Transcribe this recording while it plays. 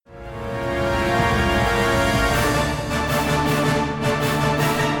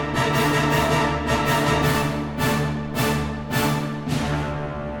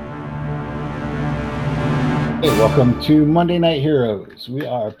Welcome to Monday Night Heroes. We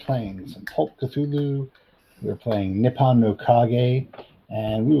are playing some Pulp Cthulhu. We're playing Nippon no Kage,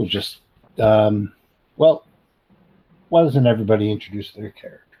 and we will just, why doesn't everybody introduce their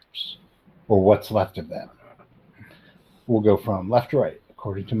characters, or what's left of them? We'll go from left to right,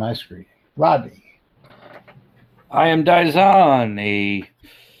 according to my screen. Rodney. I am Daizan, a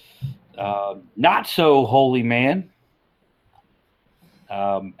not so holy man,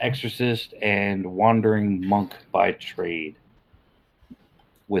 exorcist, and wandering monk by trade,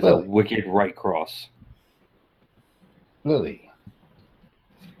 with a wicked right cross. Lily.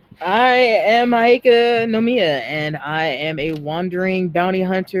 I am Aika Nomiya, and I am a wandering bounty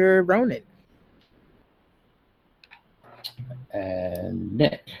hunter Ronin. And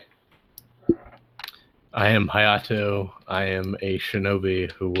Nick. I am Hayato. I am a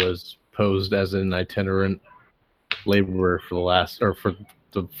shinobi who was posed as an itinerant laborer for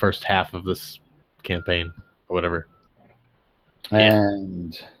the first half of this campaign, or whatever.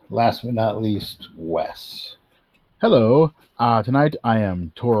 And last but not least, Wes. Hello. Tonight I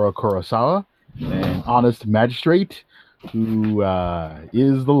am Toro Kurosawa, an honest magistrate who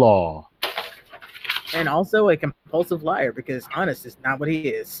is the law. And also a compulsive liar, because honest is not what he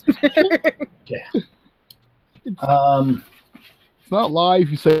is. Yeah. It's not lie if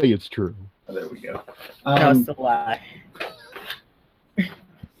you say it's true. Oh, there we go. No, it's a lie.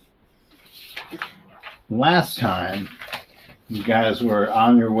 Last time, you guys were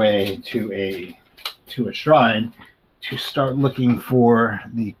on your way to a shrine to start looking for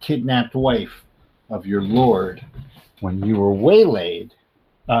the kidnapped wife of your lord, when you were waylaid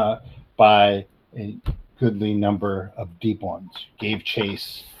by a goodly number of deep ones. You gave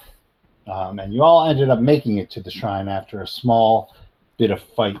chase, and you all ended up making it to the shrine after a small bit of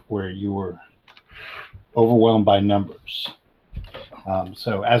fight where you were overwhelmed by numbers.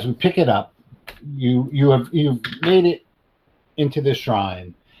 So as we pick it up, you've made it into the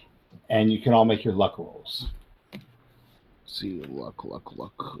shrine, and you can all make your luck rolls. Let's see, luck. Let's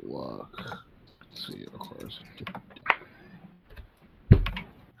see, of course.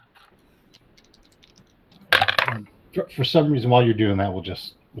 For some reason, while you're doing that, we'll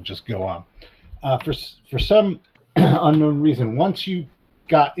just go on. For some unknown reason, once you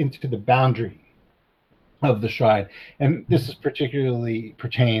got into the boundary of the shrine, and this is particularly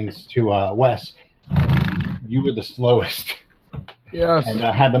pertains to Wes, you were the slowest. Yes. And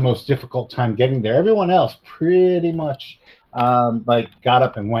had the most difficult time getting there. Everyone else pretty much got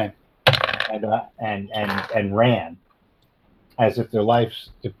up and went and ran as if their lives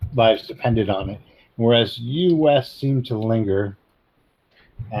depended on it. Whereas you, Wes, seemed to linger.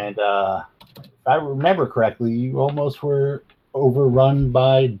 And if I remember correctly, you almost were overrun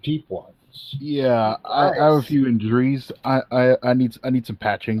by deep ones. Yeah, I have a few injuries. I need some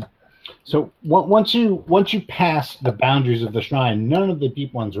patching. So once you pass the boundaries of the shrine, none of the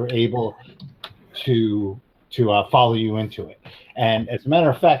deep ones were able to follow you into it. And as a matter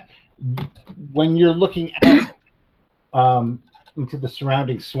of fact, when you're looking out into the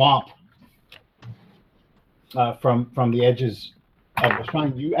surrounding swamp from the edges of the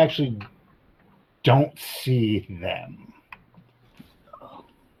shrine, you actually don't see them.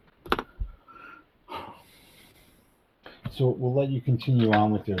 So we'll let you continue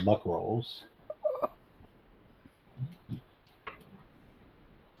on with your luck rolls.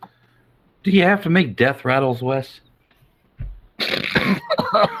 Do you have to make death rattles, Wes? It's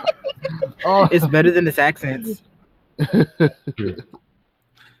better than his accents. True.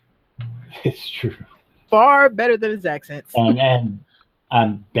 It's true. Far better than his accents. And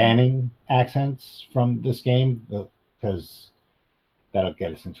I'm banning accents from this game because that'll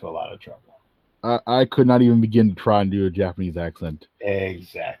get us into a lot of trouble. I could not even begin to try and do a Japanese accent.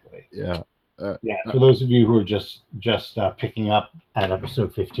 Exactly. Yeah. For those of you who are just picking up at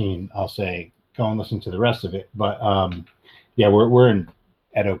episode 15, I'll say go and listen to the rest of it. But we're in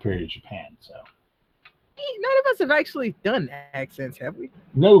Edo period Japan, so None of us have actually done accents, have we?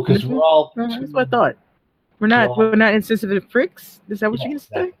 no, because we're all. That's what I thought. We're not insensitive pricks. Is that what you're gonna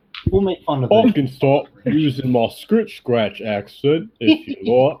say? We'll make fun of I them. can start using my scratch accent if you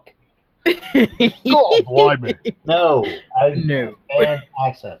like. God, blimey. No, No. bad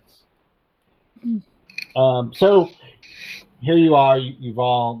accents. So here you are. You've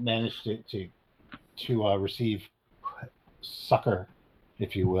all managed to receive succor,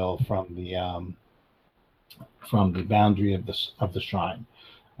 if you will, from the boundary of the shrine.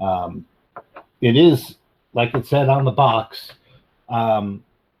 It is, like it said on the box,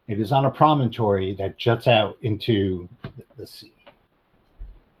 it is on a promontory that juts out into the sea.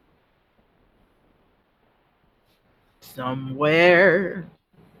 Somewhere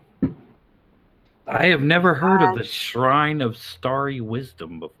I have never heard of the Shrine of Starry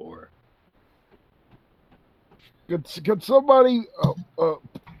Wisdom before. Could somebody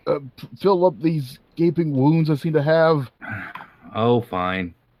fill up these gaping wounds I seem to have? Oh,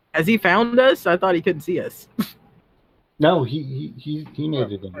 fine. Has he found us? I thought he couldn't see us. No, he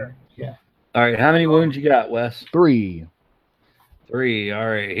made it in there. Yeah. All right, how many wounds you got, Wes? 3. 3. All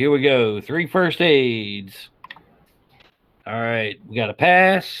right, here we go. 3 first aids. All right, we got a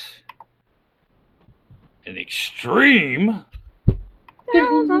pass. An extreme.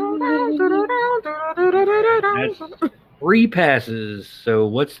 That's 3 passes. So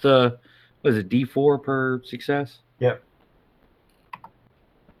what's it, D4 per success? Yep.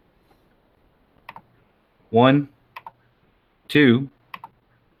 1, 2,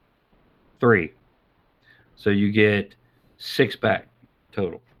 3. So you get 6 back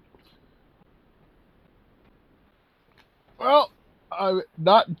total. Well, I'm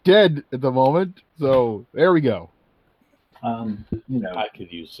not dead at the moment, so there we go. You know, I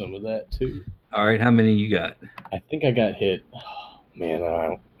could use some of that too. All right, how many you got? I think I got hit. Oh, man, I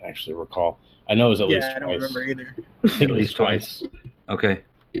don't actually recall. I know it was at least Yeah, I twice. don't remember either. I think it was twice. Okay.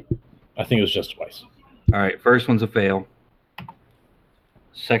 I think it was just twice. All right, first one's a fail.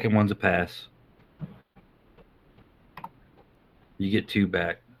 Second one's a pass. You get 2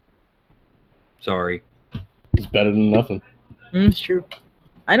 back. Sorry. It's better than nothing. It's true.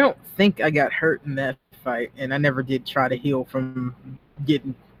 I don't think I got hurt in that fight, and I never did try to heal from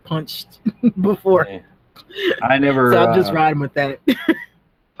getting punched before. Yeah. I never. So I'm just riding with that.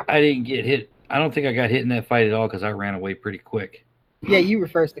 I didn't get hit. I don't think I got hit in that fight at all because I ran away pretty quick. Yeah, you were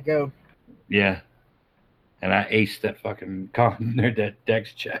first to go. Yeah. And I aced that fucking that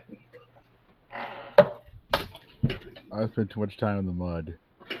dex check. I spent too much time in the mud.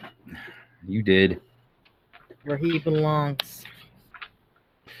 You did. Where he belongs.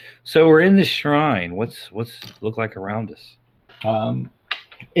 So we're in the shrine. What's look like around us?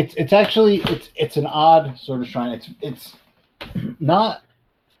 it's actually it's an odd sort of shrine. It's not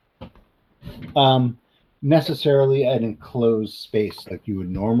necessarily an enclosed space like you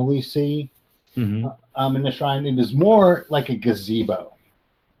would normally see Mm-hmm. in the shrine. It is more like a gazebo,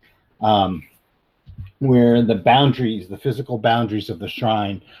 where the physical boundaries of the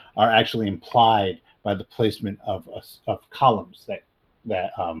shrine are actually implied by the placement of columns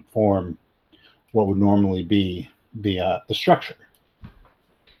that form what would normally be the structure.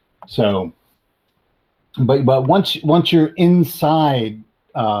 So, but once you're inside,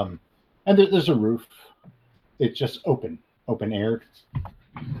 and there's a roof, it's just open air,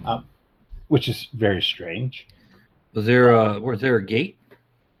 which is very strange. Was there a gate?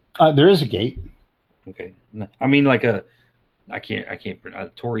 There is a gate. Okay. No, I mean like a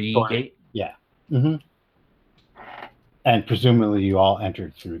Torii gate. Yeah. Mm-hmm. And presumably you all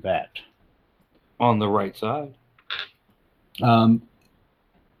entered through that. On the right side.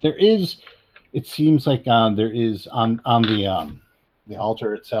 There is. It seems like there is on the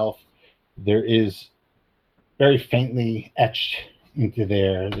altar itself. There is very faintly etched into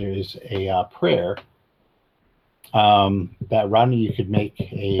there. There is a prayer that Rodney, you could make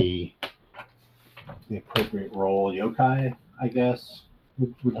the appropriate roll. Yokai, I guess,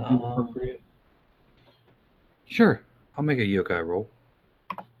 would be appropriate. Sure. I'll make a yokai roll.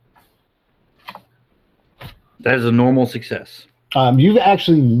 That is a normal success. You've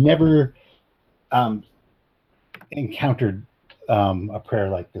actually never encountered a prayer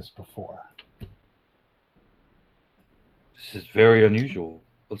like this before. This is very unusual.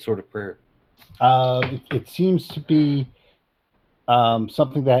 What sort of prayer? It seems to be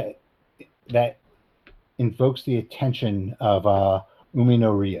something that invokes the attention of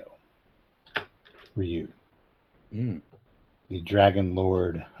Umino Ryu, the Dragon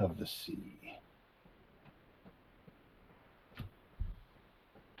Lord of the Sea.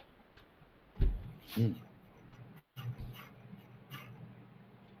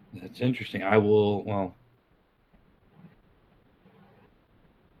 That's interesting. I will. Well,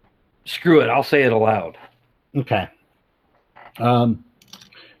 screw it. I'll say it aloud. Okay.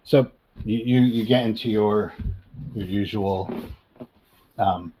 So you get into your usual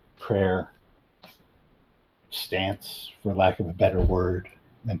prayer stance, for lack of a better word,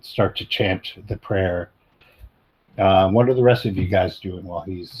 and start to chant the prayer. What are the rest of you guys doing while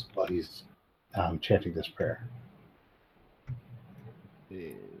he's chanting this prayer?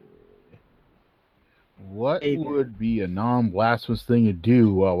 What would be a non-blasphemous thing to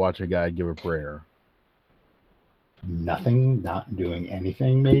do while watching a guy give a prayer? Nothing, not doing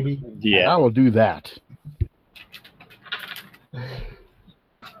anything, maybe? Yeah. I will do that. The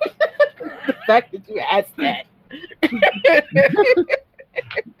fact that you asked that.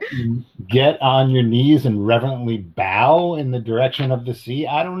 get on your knees and reverently bow in the direction of the sea?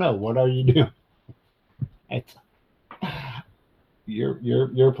 I don't know. What are you doing? It's,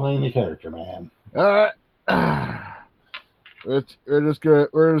 you're playing the character, man. We're just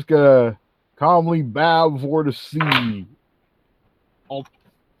gonna calmly bow before the sea.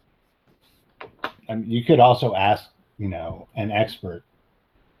 And you could also ask, an expert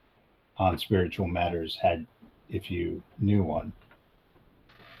on spiritual matters if you knew one.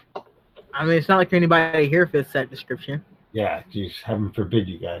 I mean, it's not like anybody here fits that description. Yeah, geez, heaven forbid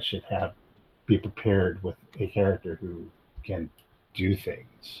you guys should be prepared with a character who can do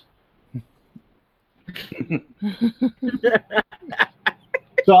things.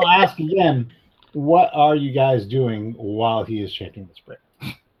 So I'll ask again, what are you guys doing while he is chanting this prayer?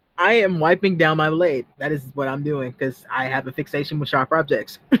 I am wiping down my blade. That is what I'm doing because I have a fixation with sharp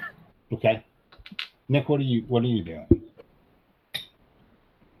objects. Okay. Nick, what are you doing?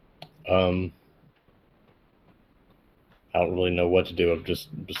 I don't really know what to do. I'm just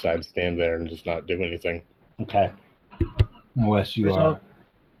besides stand there and just not do anything. Okay. Unless you There's are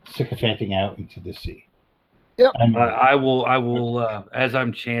sycophanting out into the sea. Yep. I will, as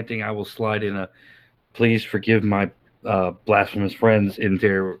I'm chanting, I will slide in please forgive my blasphemous friends in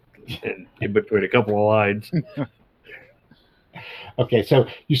between a couple of lines. Okay, so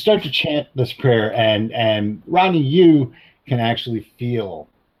you start to chant this prayer, and Ronnie, you can actually feel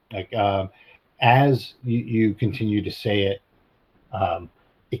like as you continue to say it,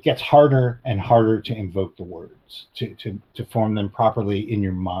 it gets harder and harder to invoke the words, to form them properly in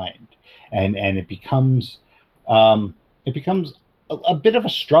your mind, and it becomes a bit of a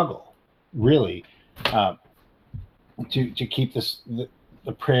struggle, really, to keep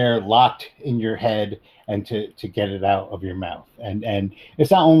the prayer locked in your head and to get it out of your mouth. And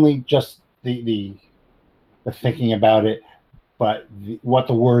it's not only just the thinking about it, but what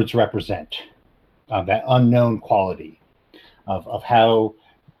the words represent, that unknown quality of how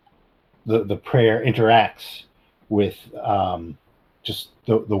the prayer interacts with just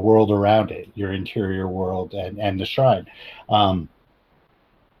the world around it, your interior world and the shrine.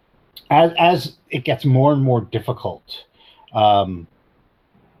 As it gets more and more difficult,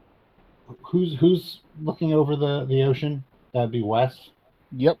 who's looking over the ocean? That'd be Wes.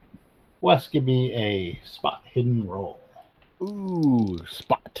 Yep. Wes, give me a spot hidden roll. Ooh,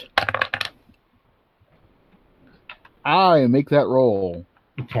 spot. I make that roll.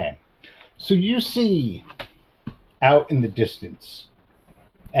 Okay. So you see out in the distance,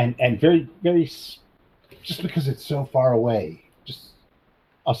 and very, very, just because it's so far away, just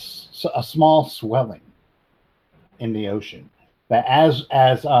a small swelling in the ocean. That as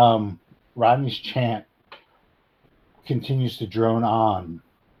Rodney's chant continues to drone on,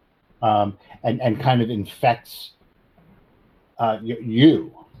 and kind of infects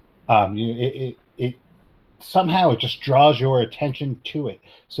you. It somehow it just draws your attention to it,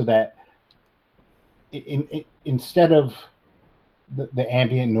 so that instead of the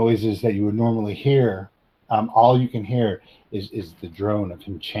ambient noises that you would normally hear, all you can hear is the drone of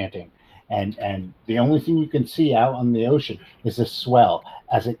him chanting. And the only thing you can see out on the ocean is this swell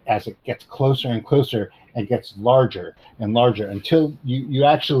as it gets closer and closer and gets larger and larger until you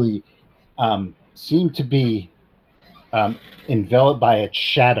actually seem to be enveloped by its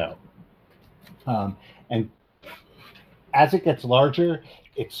shadow. And as it gets larger,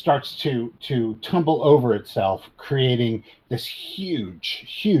 it starts to tumble over itself, creating this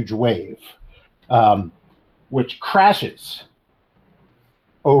huge wave, which crashes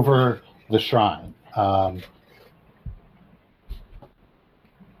over the shrine.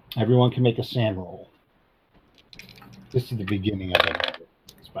 Everyone can make a sand roll. This is the beginning of it,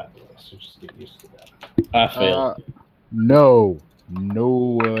 by the way, so just get used to that. I failed. No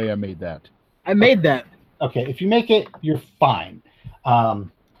way I made that. I made that. Okay, if you make it, you're fine.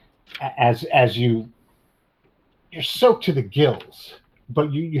 As you're soaked to the gills,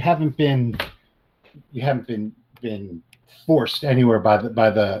 but you haven't been forced anywhere by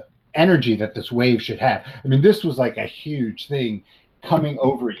the energy that this wave should have. I mean, this was like a huge thing coming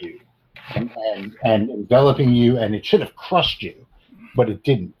over you and enveloping you, and it should have crushed you, but it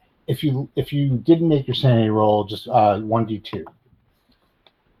didn't. If you didn't make your sanity roll, just 1d2.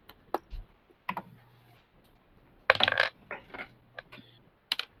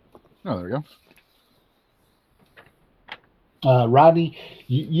 Oh, there we go. Rodney,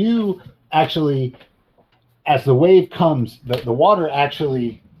 you actually, as the wave comes, the water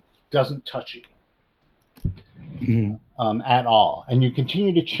actually doesn't touch you at all, and you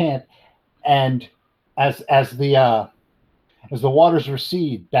continue to chant. And as the waters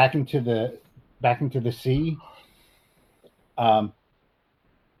recede back into the sea,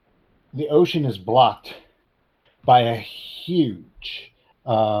 the ocean is blocked by a huge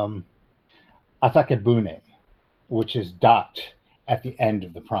Atakebune, which is docked at the end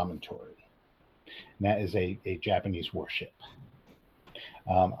of the promontory. And that is a Japanese warship.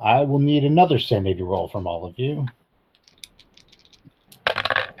 I will need another sanity roll from all of you.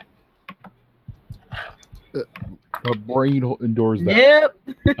 My brain endures that. Yep.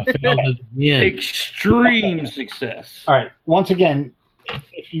 I failed it again. Extreme success. All right. Once again,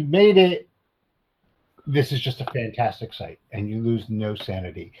 if you made it, this is just a fantastic sight, and you lose no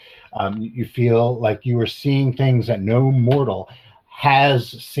sanity. You feel like you are seeing things that no mortal has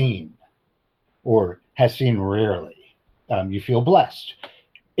seen, or has seen rarely. You feel blessed.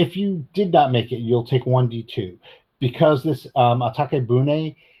 If you did not make it, you'll take 1d2, because this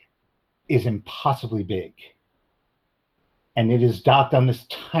Atakebune is impossibly big, and it is docked on this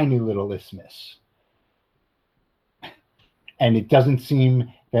tiny little isthmus. And it doesn't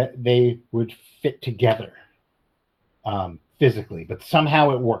seem that they would fit together physically, but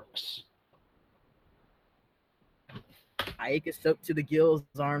somehow it works. Aika gets up to the gills,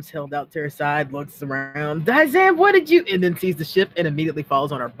 arms held out to her side, looks around. Dizan, what did you? And then sees the ship and immediately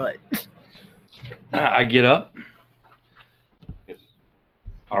falls on her butt. I get up.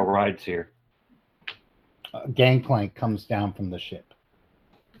 Our ride's here. Gangplank comes down from the ship.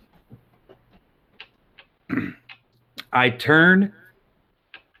 I turn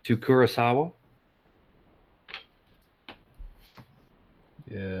to Kurosawa.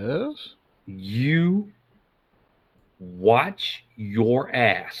 Yes. You watch your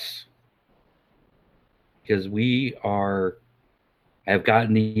ass, because we have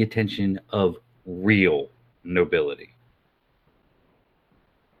gotten the attention of real nobility.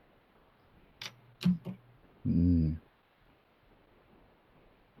 Mm.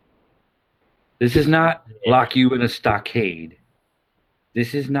 This is not lock you in a stockade.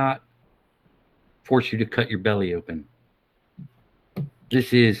 This is not force you to cut your belly open.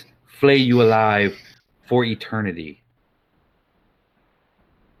 This is flay you alive for eternity.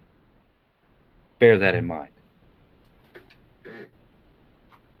 Bear that in mind.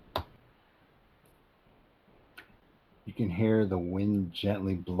 You can hear the wind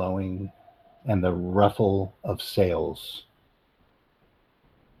gently blowing and the ruffle of sails.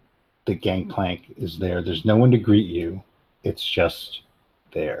 The gangplank is there. There's no one to greet you. It's just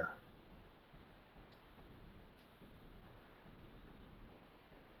there.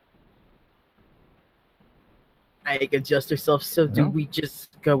 Aika adjusts herself. So do No. we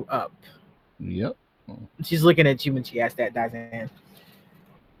just go up? Yep. She's looking at you when she asked that, Dizan.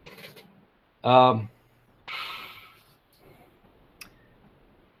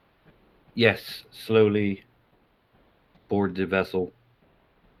 Yes, slowly board the vessel.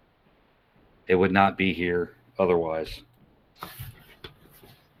 It would not be here otherwise.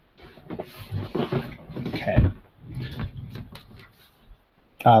 Okay.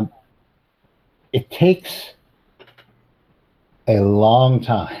 It takes a long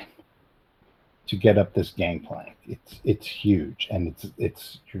time to get up this gangplank. It's huge, and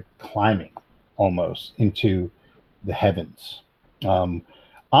it's you're climbing almost into the heavens.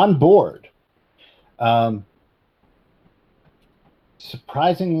 On board,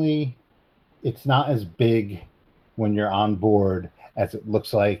 surprisingly, it's not as big when you're on board as it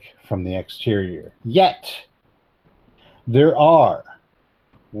looks like from the exterior. Yet, there are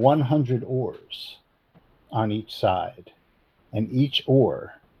 100 oars on each side, and each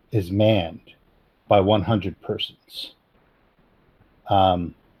oar is manned by 100 persons.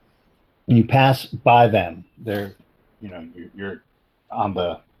 You pass by them. They're, you're on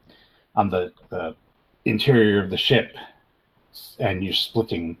the interior of the ship, and you're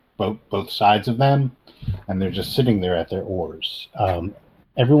splitting both sides of them, and they're just sitting there at their oars.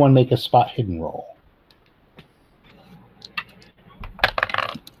 Everyone make a spot hidden roll.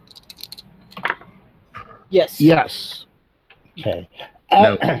 Yes. Yes. Okay.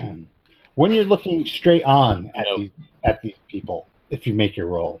 No. When you're looking straight on No. at these people, if you make your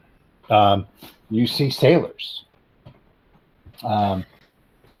roll, you see sailors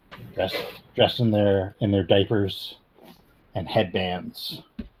dressed in their diapers and headbands,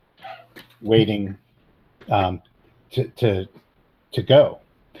 waiting to go.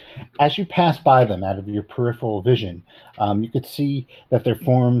 As you pass by them out of your peripheral vision, you could see that their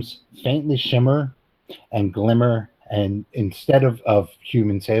forms faintly shimmer and glimmer, and instead of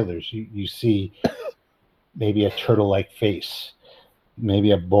human sailors, you see maybe a turtle-like face,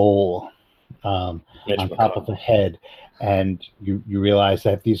 maybe a bowl on top of the head, and you realize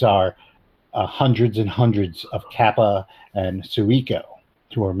that these are hundreds and hundreds of Kappa and Suiko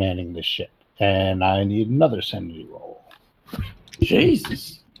who are manning this ship. And I need another sanity roll.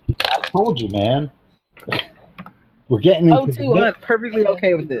 Jesus. I told you, man. We're getting into Oh, the too. I'm perfectly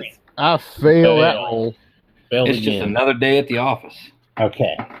okay with this. I fail that Fail. roll. Failed It's just again. another day at the office.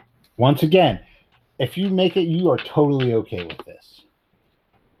 Okay. Once again, if you make it, you are totally okay with this.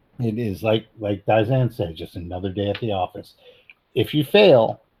 It is like Dizan said, just another day at the office. If you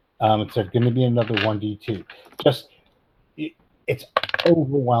fail, it's going to be another 1d2. Just it's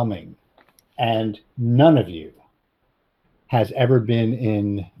overwhelming, and none of you has ever been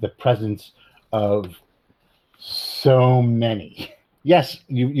in the presence of so many. Yes,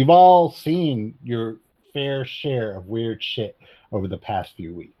 you've all seen your fair share of weird shit over the past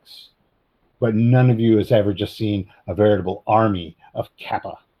few weeks, but none of you has ever just seen a veritable army of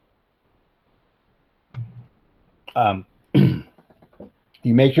Kappa.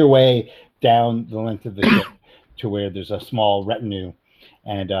 You make your way down the length of the ship to where there's a small retinue,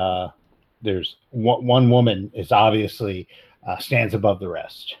 and there's one woman is obviously stands above the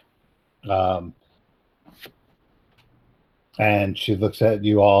rest. And she looks at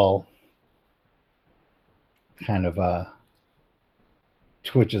you all, kind of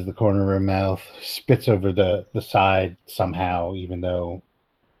twitches the corner of her mouth, spits over the side somehow, even though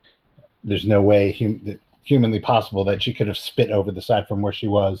there's no way humanly possible that she could have spit over the side from where she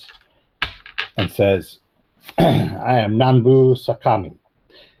was, and says, I am Nanbu Sakami.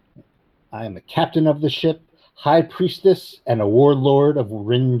 I am the captain of the ship, high priestess, and a warlord of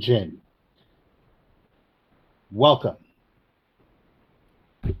Rinjin. Welcome.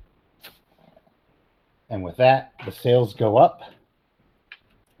 And with that, the sails go up,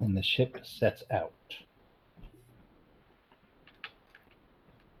 and the ship sets out.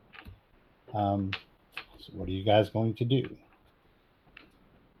 So what are you guys going to do?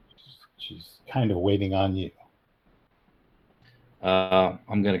 She's kind of waiting on you.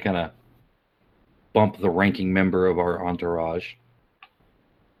 I'm going to kind of bump the ranking member of our entourage.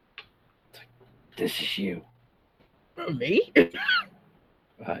 This is you. Me?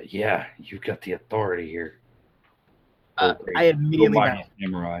 Yeah, you've got the authority here. I immediately Go bow. mighty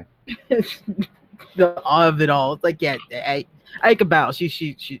samurai. The awe of it all. It's like, yeah, I can bow.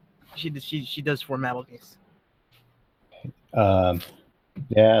 She does formalities.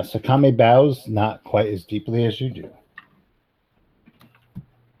 Yeah, Sakame bows not quite as deeply as you do.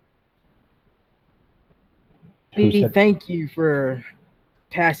 Who said- Thank you for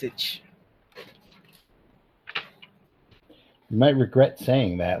passage. You might regret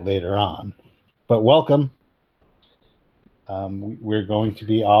saying that later on, but welcome. We're going to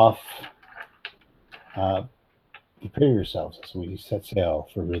be off. Prepare yourselves as we set sail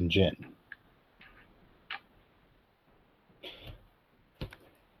for Rinjin.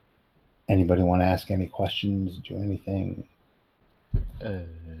 Anybody want to ask any questions? Do anything?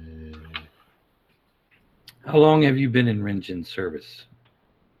 How long have you been in Rinjin service,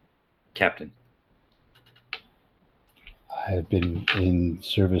 Captain? I have been in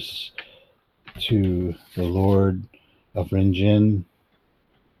service to the Lord of Rinjin,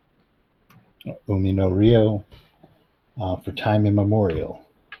 Umino Rio, for time immemorial.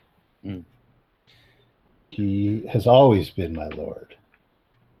 Mm. He has always been my Lord.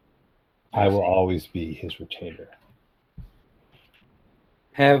 I will always be his retainer.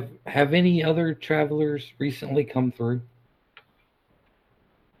 Have any other travelers recently come through?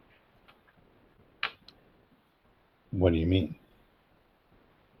 What do you mean?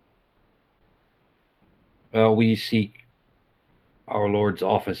 Well, we seek our Lord's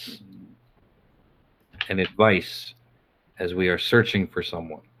office and advice as we are searching for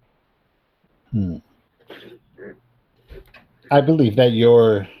someone. I believe that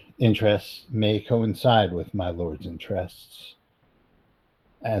your interests may coincide with my Lord's interests.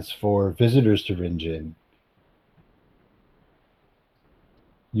 As for visitors to Rinjin,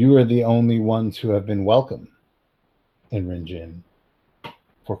 you are the only ones who have been welcome in Rinjin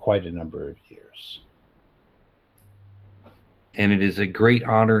for quite a number of years. And it is a great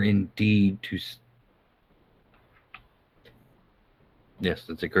honor indeed to... Yes,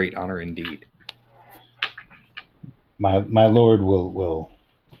 it's a great honor indeed. My Lord will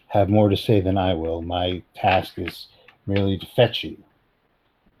have more to say than I will. My task is merely to fetch you.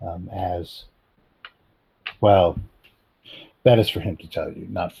 As well, that is for him to tell you,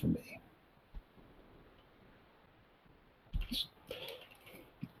 not for me.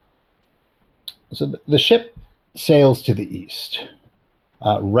 So the ship sails to the east,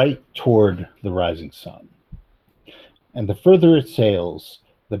 right toward the rising sun. And the further it sails,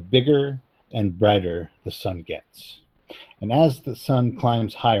 the bigger and brighter the sun gets. And as the sun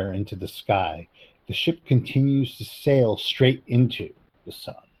climbs higher into the sky, the ship continues to sail straight into the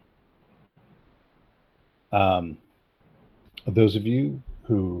sun. Those of you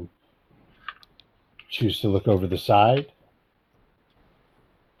who choose to look over the side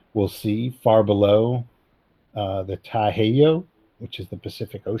will see far below the Taiheiyo, which is the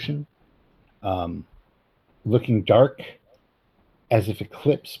Pacific Ocean, looking dark as if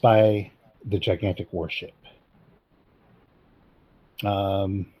eclipsed by the gigantic warship.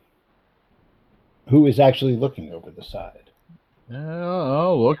 Who is actually looking over the side?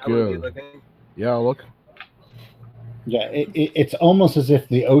 Oh, look. I would be looking. Yeah, look. Yeah, it's almost as if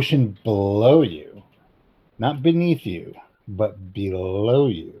the ocean below you, not beneath you, but below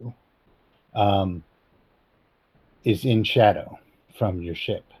you, is in shadow from your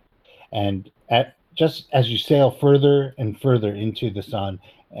ship. And just as you sail further and further into the sun,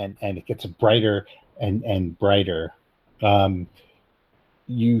 and it gets brighter and brighter,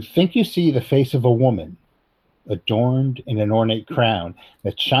 you think you see the face of a woman adorned in an ornate crown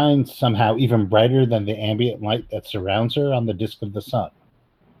that shines somehow even brighter than the ambient light that surrounds her on the disk of the sun.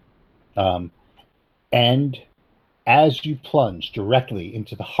 And as you plunge directly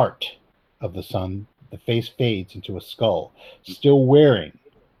into the heart of the sun, the face fades into a skull, still wearing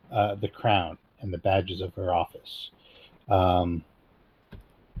the crown and the badges of her office.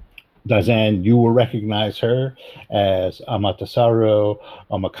 Dazan, you will recognize her as Amatasaro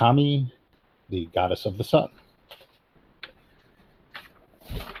Omakami, the goddess of the sun.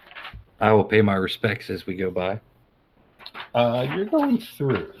 I will pay my respects as we go by. You're going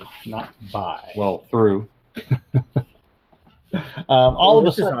through, not by. Well, through. All of a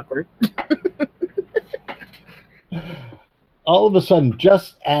This is sudden, awkward.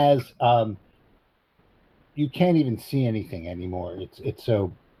 just as you can't even see anything anymore. It's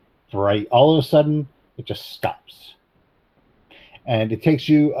so bright. All of a sudden, it just stops, and it takes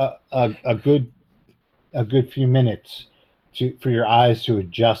you a good few minutes for your eyes to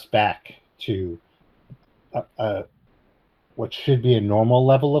adjust back to what should be a normal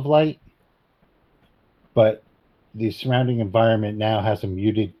level of light, but the surrounding environment now has a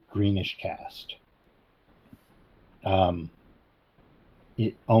muted greenish cast.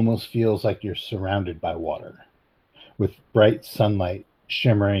 It almost feels like you're surrounded by water, with bright sunlight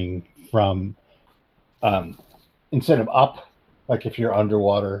shimmering from instead of up, like if you're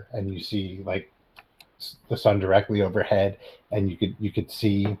underwater and you see like the sun directly overhead, and you could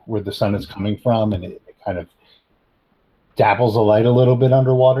see where the sun is coming from, and it kind of dapples the light a little bit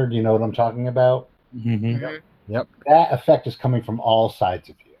underwater. Do you know what I'm talking about? Mm-hmm. Yep. That effect is coming from all sides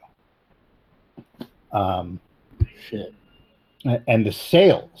of you. Shit. And the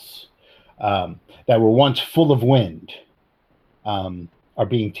sails that were once full of wind are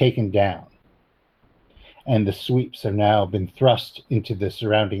being taken down, and the sweeps have now been thrust into the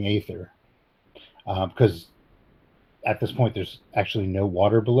surrounding aether, because at this point there's actually no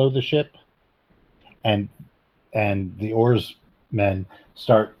water below the ship, and the oarsmen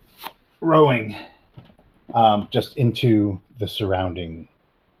start rowing just into the surrounding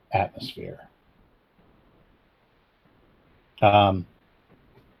atmosphere.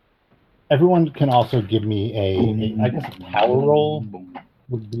 Everyone can also give me I guess a power roll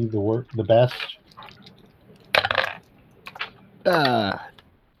would be the best.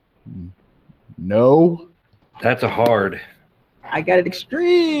 No. That's a hard. I got it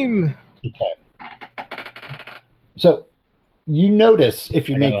extreme. Okay. So you notice if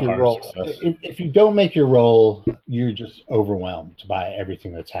you I got make a your hard roll, success. if you don't make your roll, you're just overwhelmed by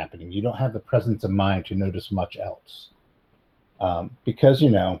everything that's happening. You don't have the presence of mind to notice much else. Because,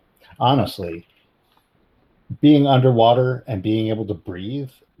 honestly, being underwater and being able to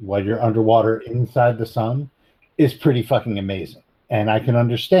breathe while you're underwater inside the sun is pretty fucking amazing. And I can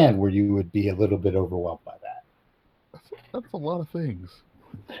understand where you would be a little bit overwhelmed by that. That's a lot of things.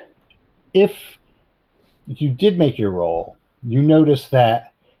 If you did make your roll, you notice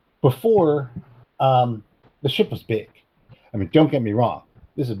that before the ship was big. I mean, don't get me wrong,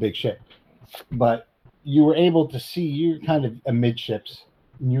 this is a big ship, but you were able to see, you're kind of amidships,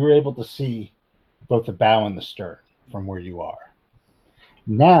 and you were able to see both the bow and the stern from where you are.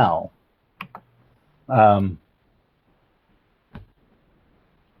 Now, the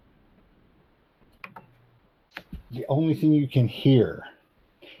only thing you can hear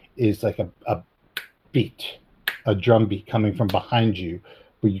is like a beat, a drum beat coming from behind you,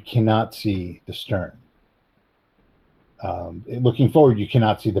 but you cannot see the stern. Looking forward, you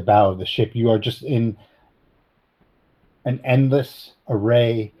cannot see the bow of the ship. You are just in an endless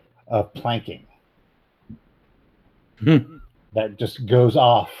array of planking that just goes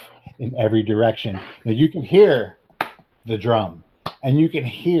off in every direction. Now you can hear the drum, and you can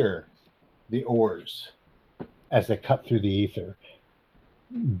hear the oars as they cut through the ether,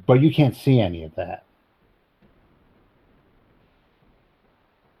 but you can't see any of that.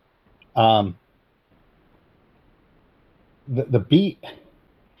 Um, the beat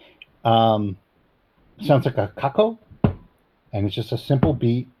sounds like a kako, and it's just a simple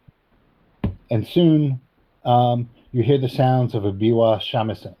beat. And soon you hear the sounds of a biwa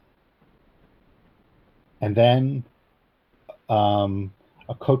shamisen. And then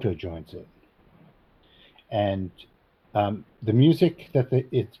a koto joins it. And the music that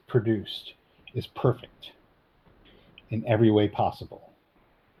it's produced is perfect in every way possible.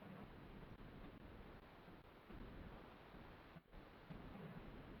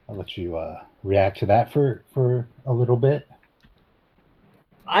 I'll let you react to that for a little bit.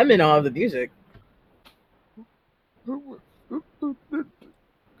 I'm in awe of the music.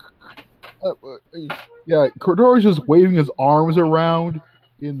 Yeah, Kotoro's just waving his arms around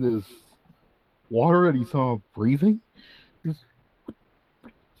in this water that he's breathing.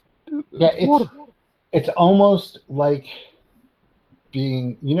 Yeah, it's almost like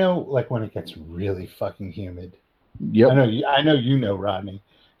being, like when it gets really fucking humid. Yep. I know you know, Rodney.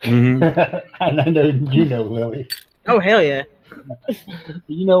 Mhm. And I know you know, Lily. Oh hell yeah!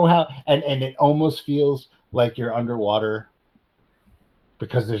 You know how, and it almost feels like you're underwater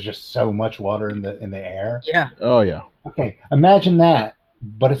because there's just so much water in the air. Yeah. Oh yeah. Okay, imagine that,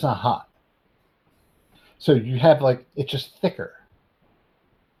 but it's not hot. So you have it's just thicker,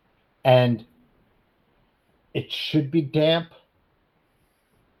 and it should be damp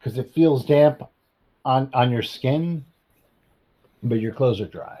because it feels damp on your skin, but your clothes are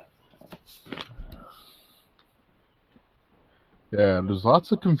dry. Yeah, there's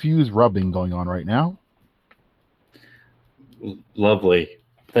lots of confused rubbing going on right now. Lovely.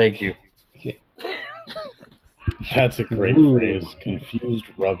 Thank you. That's a great Ooh. phrase. Confused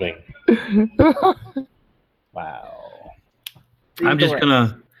rubbing. Wow. I'm just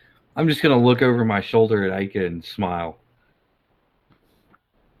gonna look over my shoulder at Aika and smile.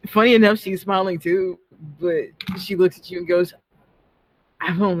 Funny enough, she's smiling too, but she looks at you and goes,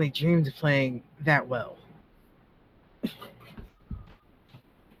 "I've only dreamed of playing that well."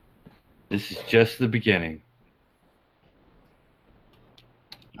 This is just the beginning.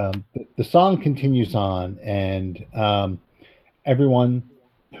 The song continues on, and everyone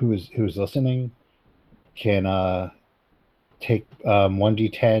who is listening can take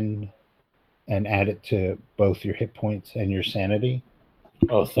 1d10 and add it to both your hit points and your sanity.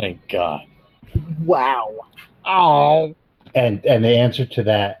 Oh, thank God. Wow. Oh. And the answer to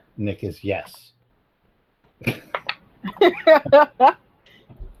that, Nick, is yes.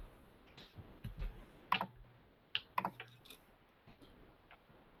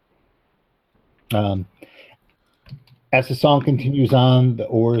 As the song continues on, the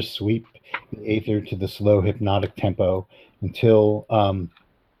oars sweep the aether to the slow hypnotic tempo until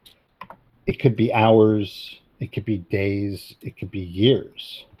it could be hours, it could be days, it could be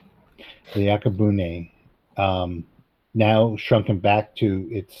years. The Yakabune, now shrunken back to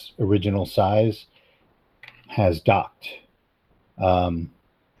its original size, has docked.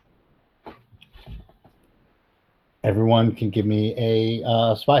 Everyone can give me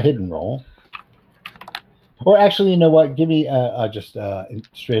a spot hidden roll. Or actually, you know what? Give me just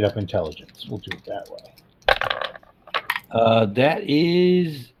straight up intelligence. We'll do it that way. That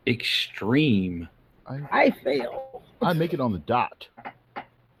is extreme. I fail. I make it on the dot.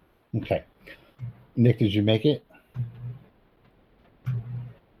 Okay. Nick, did you make it?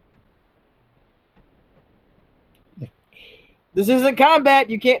 This isn't combat.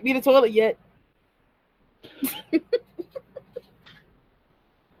 You can't beat a toilet yet.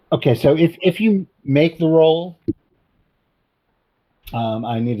 Okay, so if you make the roll,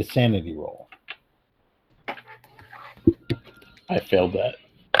 I need a sanity roll. I failed that.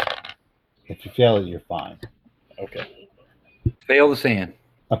 If you fail it, you're fine. Okay. Fail the sand.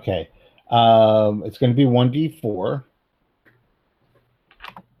 Okay. It's going to be 1d4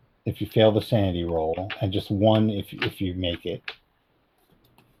 if you fail the sanity roll, and just 1 if you make it.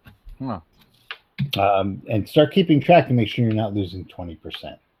 Huh. And start keeping track to make sure you're not losing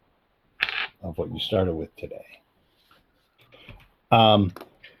 20% of what you started with today.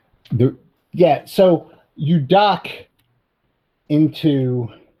 So you dock into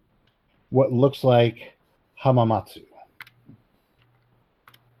what looks like Hamamatsu.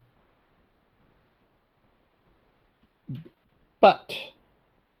 But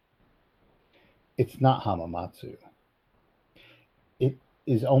it's not Hamamatsu. It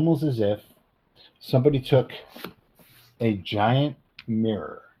is almost as if somebody took a giant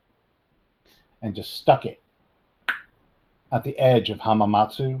mirror and just stuck it at the edge of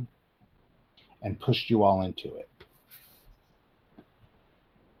Hamamatsu and pushed you all into it.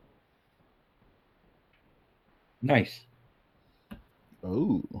 Nice.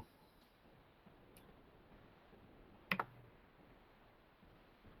 Oh.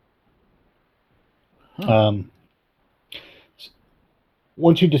 Huh.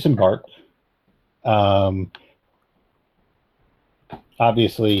 Once you disembark,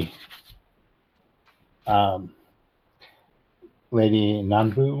 obviously, Lady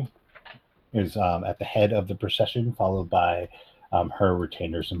Nanbu is at the head of the procession, followed by her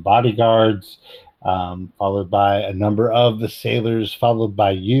retainers and bodyguards, followed by a number of the sailors, followed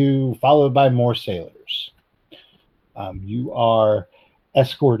by you, followed by more sailors. You are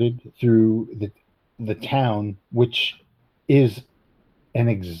escorted through the town, which is an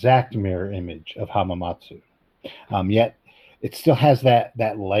exact mirror image of Hamamatsu. Yet it still has that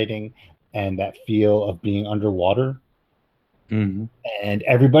lighting and that feel of being underwater. Mm-hmm. And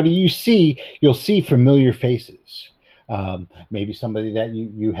everybody you'll see familiar faces. Maybe somebody that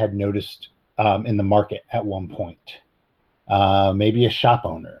you had noticed in the market at one point. Maybe a shop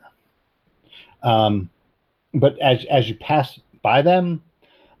owner. But as you pass by them,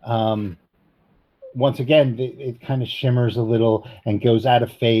 once again, it kind of shimmers a little and goes out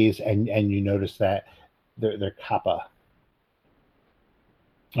of phase, and you notice that they're kappa.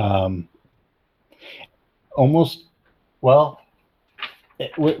 Almost, well,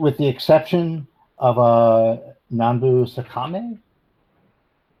 with the exception of Nanbu Sakame,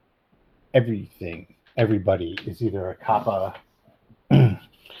 everybody is either a kappa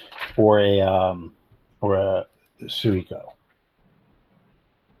or a suiko.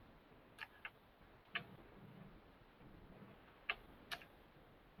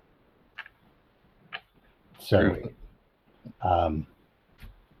 So,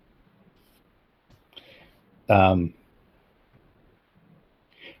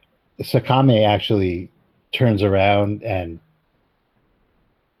 Sakame actually turns around and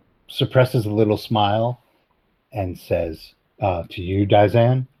suppresses a little smile and says, to you,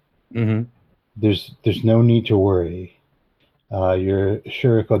 Daizan, Mm-hmm. there's no need to worry. Your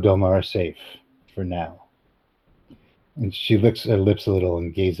Shurikodoma are safe for now. And she licks her lips a little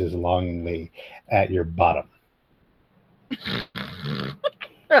and gazes longingly at your bottom.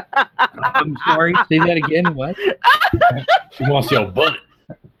 I'm sorry. Say that again. What? She wants your butt.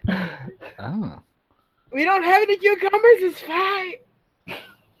 Ah, We don't have any cucumbers. It's fine.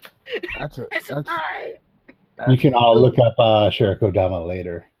 that's fine. You can all look up Shurikodama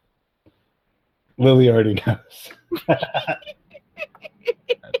later. Lily already knows. that's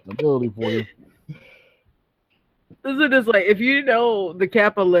the ability for you. This is just like, if you know the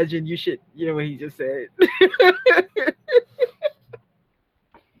Kappa legend, you should, you know what he just said.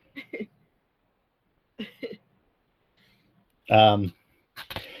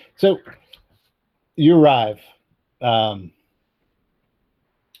 So you arrive at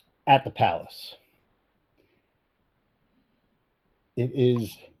the palace. It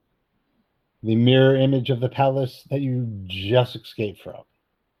is the mirror image of the palace that you just escaped from.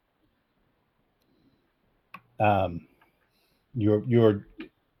 You're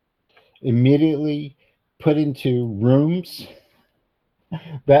immediately put into rooms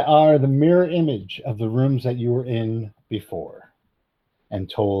that are the mirror image of the rooms that you were in before, and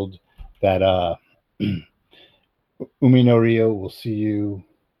told that Uminoriyo will see you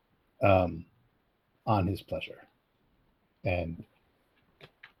on his pleasure. And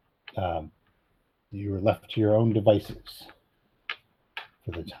you were left to your own devices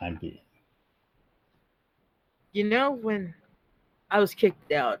for the time being. You know, when I was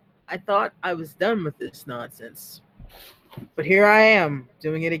kicked out, I thought I was done with this nonsense. But here I am,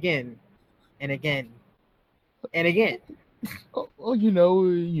 doing it again, and again, and again. Well,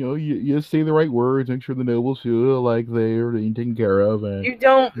 you say the right words, make sure the nobles feel like they're being taken care of, and You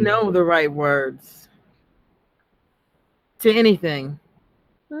don't know the right words to anything.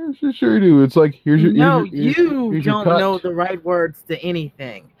 sure do. It's like here's your No, here's you your don't cut. know the right words to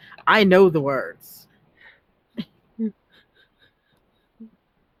anything. I know the words.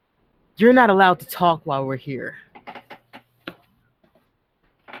 You're not allowed to talk while we're here.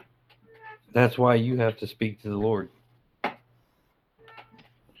 That's why you have to speak to the Lord.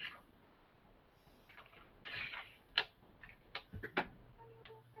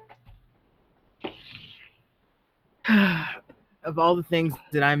 Of all the things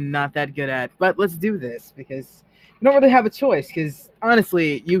that I'm not that good at, but let's do this because you don't really have a choice. Because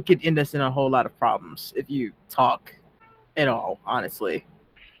honestly, you could end us in a whole lot of problems if you talk at all. Honestly,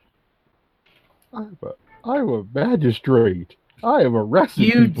 I'm a magistrate. I have arrested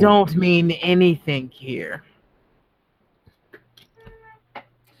you people. don't mean anything here.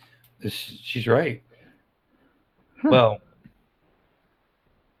 She's right. Huh. Well,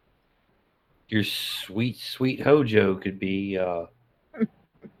 your sweet Hojo could be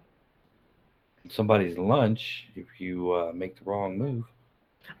somebody's lunch if you make the wrong move.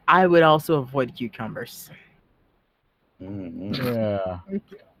 I would also avoid cucumbers. Mm-hmm. Yeah.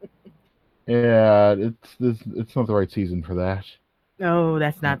 Yeah, it's not the right season for that. No,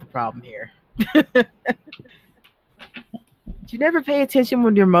 that's not the problem here. Did you never pay attention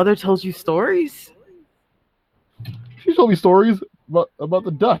when your mother told you stories? She told me stories about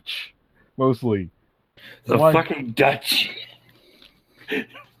the Dutch, mostly. The Why- fucking Dutch.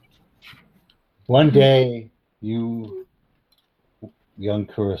 One day, you, young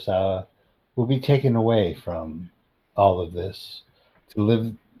Kurosawa, will be taken away from all of this to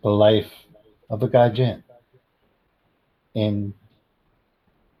live the life of a gaijin in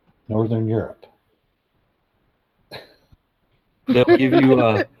Northern Europe. They'll give you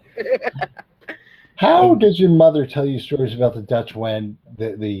a. How does your mother tell you stories about the Dutch when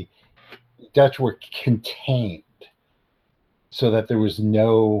the Dutch were contained so that there was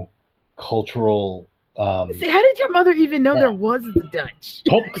no cultural See, how did your mother even know there was the Dutch?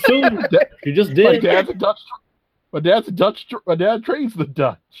 Hope soon. You just My did. dad's a Dutch. My dad's a Dutch. My dad trains the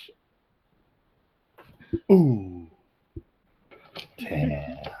Dutch. ooh,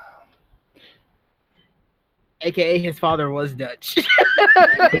 damn. AKA his father was Dutch.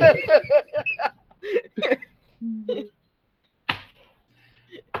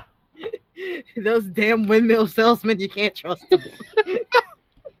 Those damn windmill salesmen, you can't trust them.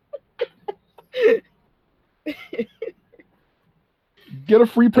 Get a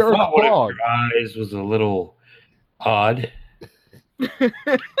free I pair of thought one of claws. your eyes was a little odd.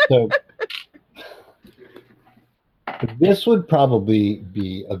 So this would probably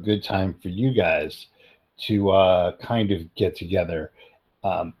be a good time for you guys to kind of get together,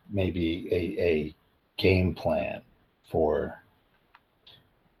 maybe a game plan for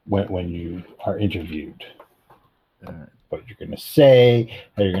when you are interviewed. What you're going to say,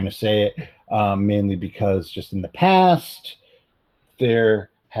 how you're going to say it, mainly because just in the past, there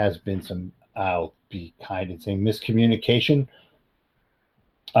has been some, I'll be kind and say, miscommunication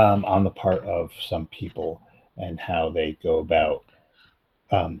on the part of some people and how they go about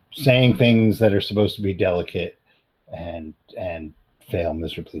saying things that are supposed to be delicate and fail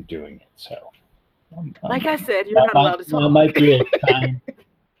miserably doing it. So, Like I said, you're not allowed to That talk. might be a time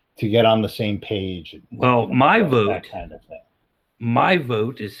to get on the same page. And, Well, my that vote. kind of thing. My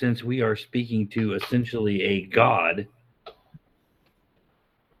vote is, since we are speaking to essentially a god,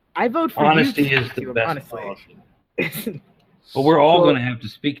 I vote for honesty you is to the him, best honestly. policy. But we're all So- going to have to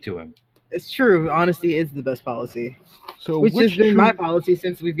speak to him. It's true. Honesty is the best policy, So which has which been my truth, policy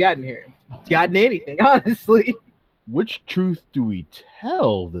since we've gotten here. Gotten anything, honestly. which truth do we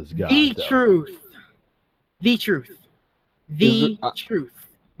tell this guy? The though? truth. The truth. The Is it- truth.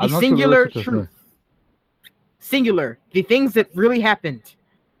 I'm The not sure singular there's such a truth. Singular. The things that really happened.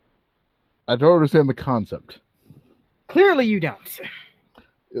 I don't understand the concept. Clearly, you don't.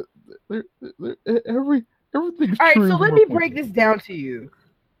 Everything's All right, true. so from let a me point break of this view. down to you.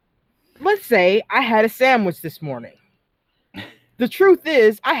 Let's say I had a sandwich this morning. The truth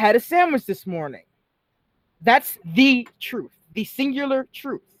is, I had a sandwich this morning. That's the truth, the singular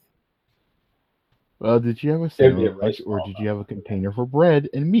truth. Did you have a There'd be a sandwich, rice or ball, did you have a container for bread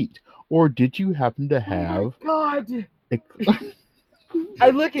and meat, or did you happen to have? Oh my God. I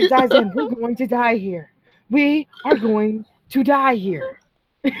look at Daisen, we're going to die here. We are going to die here.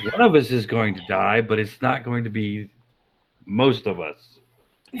 One of us is going to die, but it's not going to be most of us.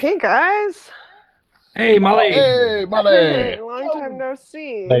 Hey guys, Hey, Molly. Hey, Molly! long time no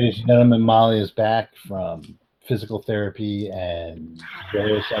see. Ladies and gentlemen, Molly is back from physical therapy and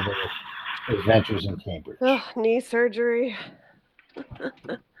various other adventures in Cambridge. Ugh, knee surgery.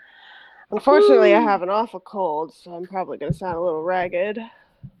 Unfortunately, I have an awful cold, so I'm probably gonna sound a little ragged.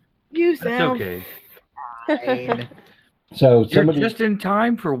 You That's sound okay. fine. So You're somebody, just in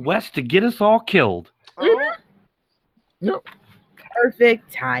time for Wes to get us all killed. Oh,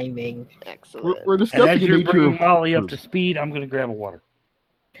 Perfect timing. excellent. We're And discussing as the you're nature bringing of Molly up to truth. speed, I'm going to grab a water.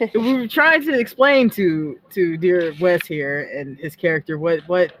 We were trying to explain to dear Wes here and his character what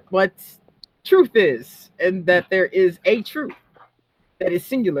truth is, and that there is a truth that is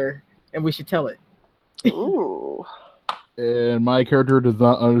singular, and we should tell it. Ooh. And my character does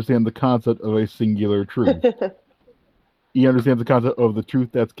not understand the concept of a singular truth. He understands the concept of the truth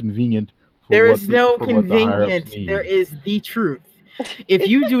that's convenient. There what is the- no for what the higher-ups convenient. need. There is the truth. If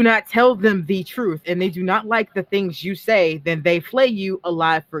you do not tell them the truth and they do not like the things you say, then they flay you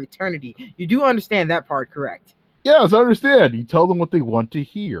alive for eternity. You do understand that part, correct? Yes, I understand. You tell them what they want to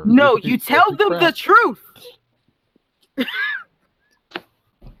hear. No, That's what you they- tell that's the them the crap. truth.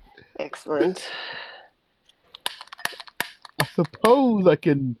 Excellent. I suppose I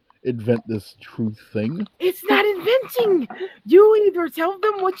can invent this truth thing. It's not inventing. You either tell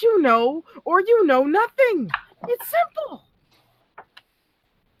them what you know or you know nothing. It's simple.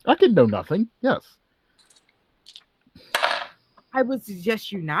 I can know nothing. Yes. I would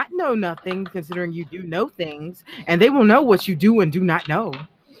suggest you not know nothing, considering you do know things, and they will know what you do and do not know.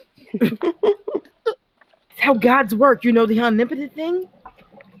 It's how gods work. You know the omnipotent thing?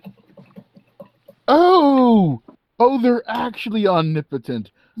 Oh, they're actually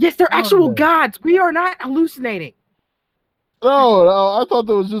omnipotent. Yes, they're actual Oh. gods. We are not hallucinating. No, I thought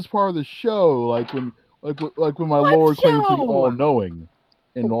that was just part of the show, like when my What Lord claims to be show? all-knowing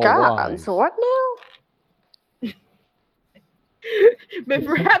and all Gods, wise. what now? But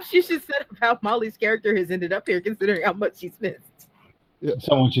perhaps you should set up how Molly's character has ended up here, considering how much she's missed.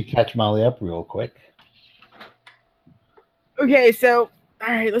 Someone should catch Molly up real quick. Okay, so, all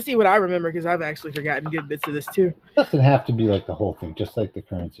right, let's see what I remember, because I've actually forgotten good bits of this, too. It doesn't have to be like the whole thing, just like the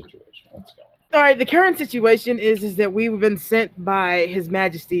current situation. Let's go. All right, the current situation is that we've been sent by His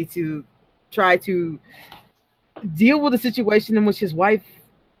Majesty to try to deal with a situation in which his wife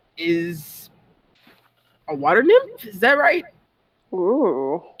is a water nymph. Is that right?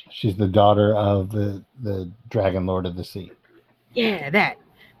 Ooh. She's the daughter of the Dragon Lord of the Sea. Yeah, that.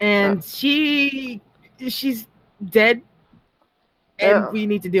 And she's dead, and Oh. we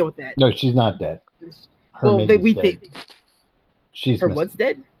need to deal with that. No, she's not dead. Her Well, maid that is we dead. think She's her missing. what's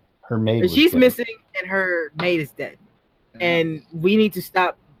dead? Her maid. was She's dead. missing, and her maid is dead. And we need to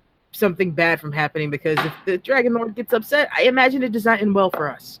stop something bad from happening, because if the Dragon Lord gets upset, I imagine it does not end well for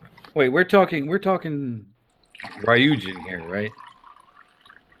us. Wait, we're talking Ryujin here, right?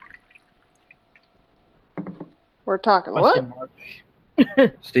 We're talking what? Question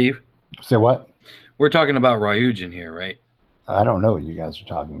mark. Steve? Say what? We're talking about Ryujin here, right? I don't know what you guys are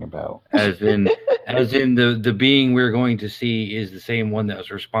talking about. As in the being we're going to see is the same one that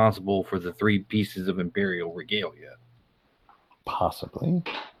was responsible for the 3 pieces of Imperial regalia. Possibly.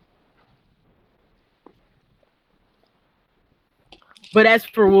 But as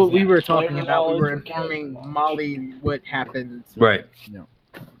for what we were talking about, we were informing Molly what happened. Right.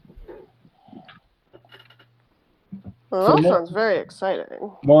 Well, So that more- sounds very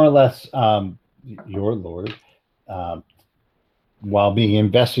exciting. More or less, your lord, while being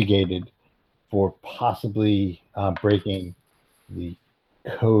investigated for possibly breaking the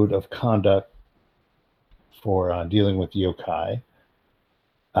code of conduct for dealing with yokai,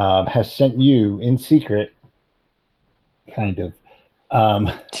 has sent you in secret, kind of,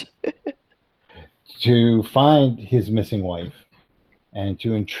 to find his missing wife and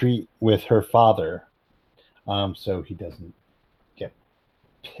to entreat with her father, so he doesn't get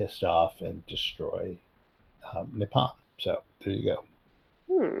pissed off and destroy Nippon. So there you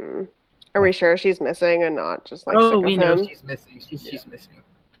go. Are we sure she's missing and not just like Oh, sick we of know him? she's missing. She's missing.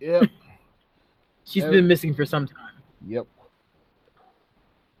 Yep. She's been missing for some time. Yep.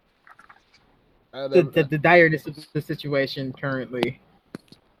 The direness of the situation currently.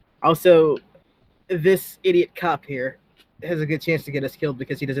 Also, this idiot cop here has a good chance to get us killed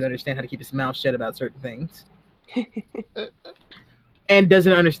because he doesn't understand how to keep his mouth shut about certain things. And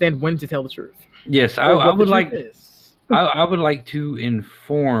doesn't understand when to tell the truth. Yes, Or I what the would truth like is. I would like to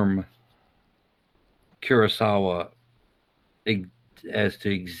inform Kurosawa as to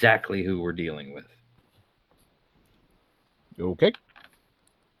exactly who we're dealing with. Okay.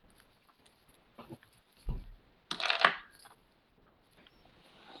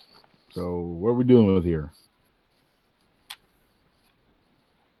 So what are we dealing with here?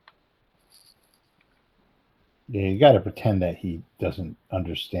 Yeah, you got to pretend that he doesn't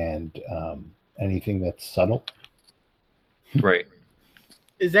understand anything that's subtle. Right.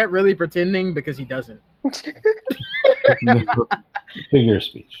 Is that really pretending? Because he doesn't. Figure of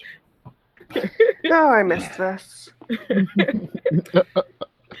speech. Oh, I missed this.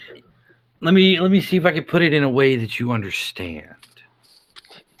 Let me see if I can put it in a way that you understand.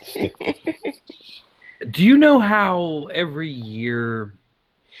 Do you know how every year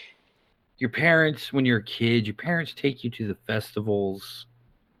your parents, when you're a kid, your parents take you to the festivals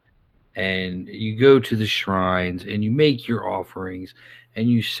and you go to the shrines and you make your offerings and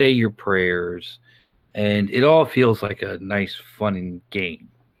you say your prayers and it all feels like a nice fun game.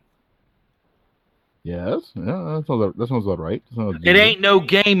 Yes. Yeah, that sounds about right. That sounds It ain't no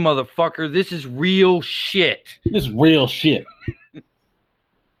game, motherfucker. This is real shit. This is real shit.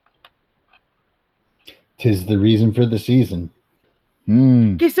 Tis the reason for the season.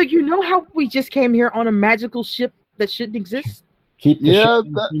 Okay, so you know how we just came here on a magical ship that shouldn't exist? Keep the Yeah,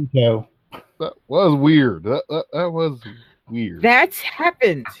 shit in tow. That was weird. That was weird. That's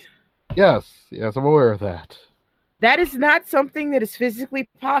happened. Yes, I'm aware of that. That is not something that is physically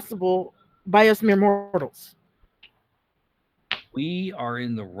possible by us mere mortals. We are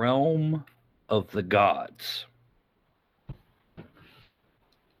in the realm of the gods.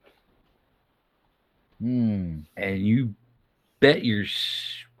 Hmm. And you bet your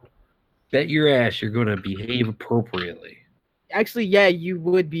ass you're going to behave appropriately. Actually, yeah, you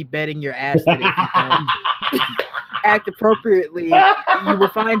would be betting your ass that if you don't act appropriately, you will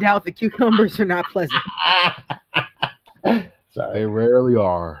find out the cucumbers are not pleasant. Sorry. They rarely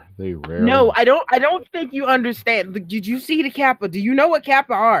are. They rarely. No, I don't think you understand. Did you see the Kappa? Do you know what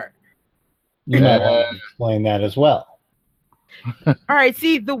Kappa are? You might want to explain that as well. All right,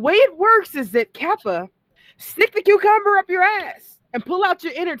 see, the way it works is that Kappa stick the cucumber up your ass and pull out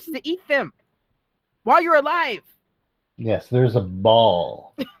your innards to eat them while you're alive. Yes, there's a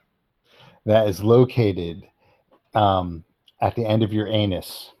ball that is located at the end of your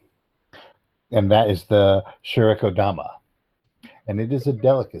anus, and that is the shirikodama, and it is a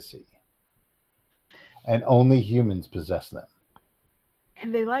delicacy, and only humans possess them.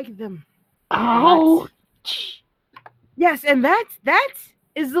 And they like them. Ow! Yes, and that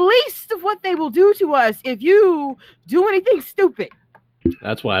is the least of what they will do to us if you do anything stupid.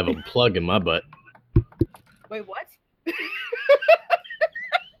 That's why I have a plug in my butt. Wait, what?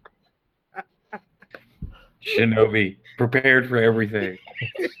 Shinobi, prepared for everything.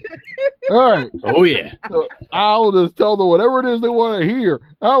 All right. Oh yeah. So I'll just tell them whatever it is they want to hear.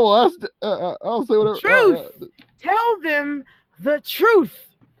 I will ask. I'll say whatever. Truth. Tell them the truth.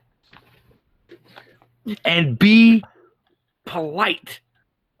 And be polite.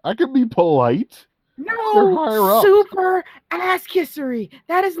 I can be polite. They're higher No, up. super ass kissery.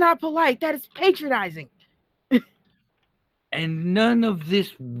 That is not polite. That is patronizing. And none of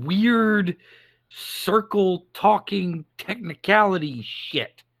this weird circle talking technicality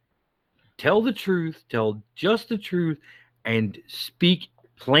shit. Tell the truth, tell just the truth, and speak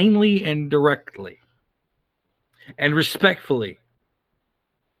plainly and directly. And respectfully.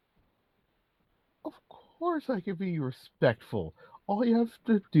 Of course, I can be respectful. All you have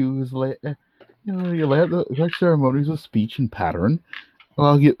to do is you lay out the ceremonies of speech and pattern.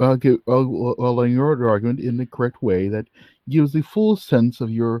 I'll laying your argument in the correct way that gives the full sense of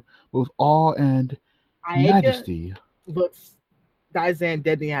your both awe and majesty. Looks Daizan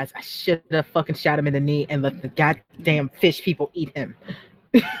dead in the eyes. I should have fucking shot him in the knee and let the goddamn fish people eat him.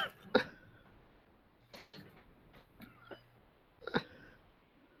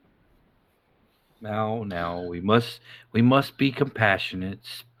 Now, we must be compassionate,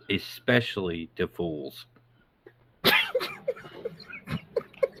 especially to fools.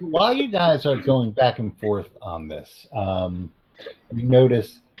 While you guys are going back and forth on this, you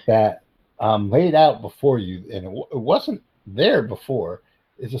notice that laid out before you, and it wasn't there before,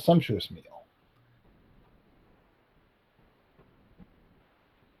 is a sumptuous meal.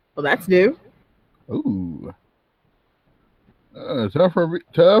 Well, that's new. Ooh. Time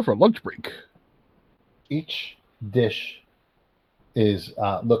for lunch break. Each dish is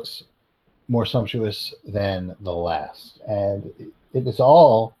looks more sumptuous than the last, and it is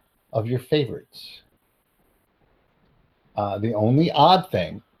all of your favorites. The only odd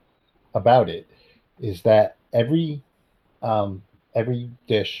thing about it is that every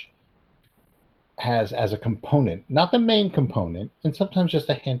dish has as a component, not the main component, and sometimes just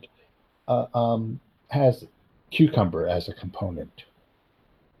a hint, has cucumber as a component.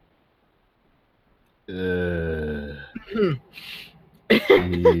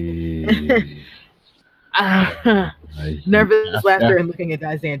 Nervous laughter and looking at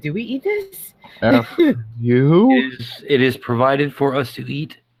Daizan. Do we eat this? You? It is provided for us to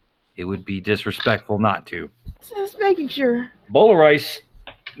eat. It would be disrespectful not to. Just making sure. Bowl of rice.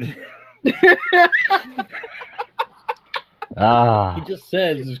 He just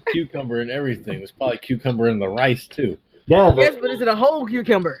said there's cucumber and everything. There's probably cucumber in the rice too. Yeah, Yes, but is it a whole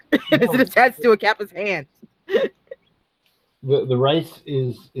cucumber? Is it attached to a Kappa's hand? the rice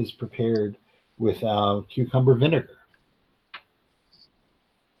is prepared with cucumber vinegar.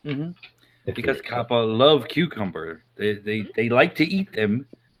 Mm-hmm. If Because it- Kappa love cucumber. They like to eat them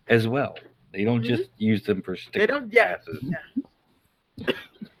as well. They don't just use them for stick. They don't. Yeah. asses.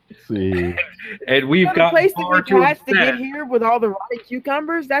 See. And we've The got place that far we too passed to get upset. here with all the rotting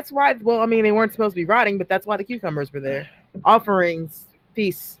cucumbers. That's why. Well, I mean, they weren't supposed to be rotting, but that's why the cucumbers were there. Offerings,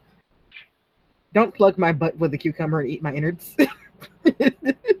 peace. Don't plug my butt with a cucumber and eat my innards.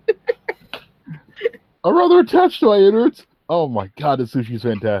 I'm rather attached to my innards. Oh my god, this sushi's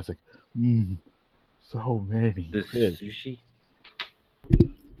fantastic. So many. This sushi.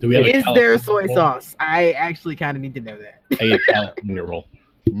 Do we have Is a there California soy roll? sauce? I actually kind of need to know that. I ate a California roll.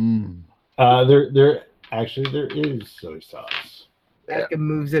 Mm. there Actually, there is soy sauce. Becca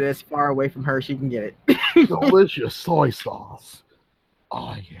moves it as far away from her as she can get it. Delicious soy sauce.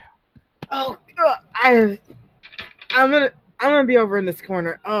 Oh yeah. Oh, I'm gonna be over in this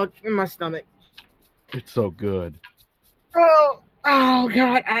corner. Oh, in my stomach. It's so good. Oh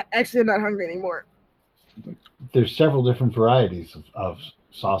God, I actually am not hungry anymore. There's several different varieties of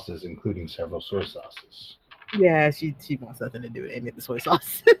sauces, including several soy sauces. Yeah, she wants nothing to do with any of the soy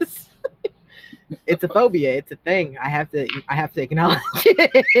sauces. It's a phobia. It's a thing. I have to acknowledge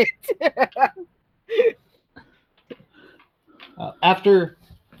it. After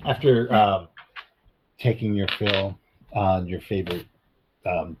taking your fill on your favorite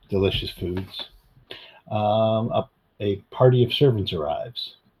delicious foods, a party of servants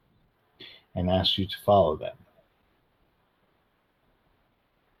arrives and asks you to follow them.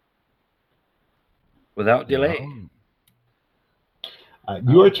 Without delay.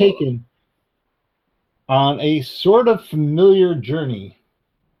 You are taken on a sort of familiar journey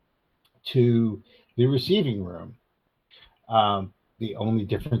to the receiving room. The only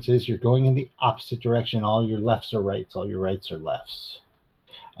difference is you're going in the opposite direction. All your lefts are rights, all your rights are lefts.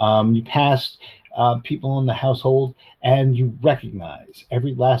 You pass people in the household, and you recognize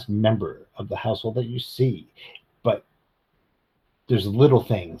every last member of the household that you see. But there's little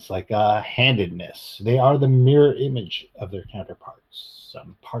things like handedness. They are the mirror image of their counterparts.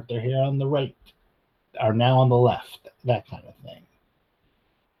 Some part their hair on the right are now on the left, that kind of thing.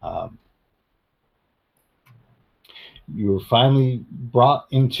 You were finally brought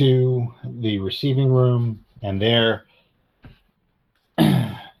into the receiving room, and there,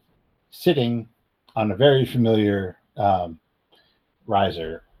 sitting on a very familiar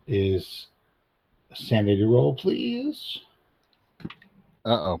riser, is a sanity roll, please.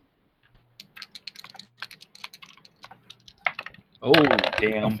 Uh-oh. Oh, I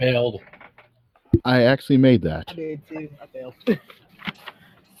damn. failed. I actually made that. I did too. I failed.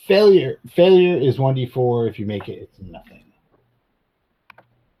 Failure is 1d4. If you make it, it's nothing.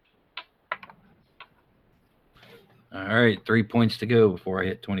 All right, 3 points to go before I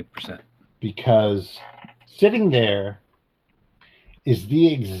hit 20%. Because sitting there is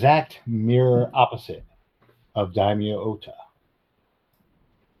the exact mirror opposite of Daimyo Ota,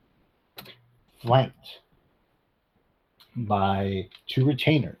 flanked by two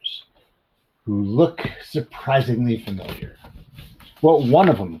retainers who look surprisingly familiar. Well, one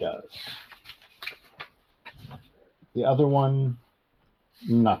of them does. The other one,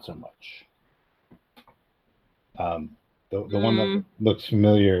 not so much. The one that looks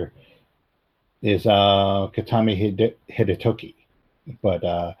familiar is Katami Hidetoki, but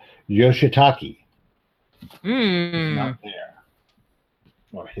Yoshitaki is not there,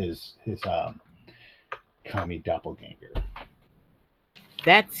 or his Kami doppelganger.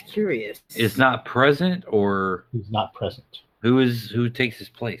 That's curious. Is not present, or He's not present. who takes his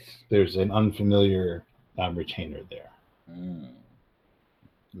place? There's an unfamiliar retainer there.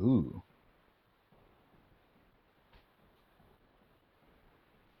 Ooh.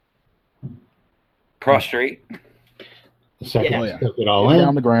 Prostrate. The second Yeah. you took it all Get in.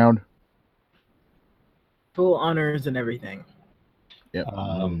 down the ground. Full honors and everything. Yep.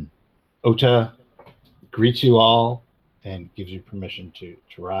 Ota greets you all and gives you permission to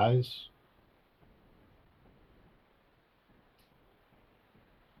rise.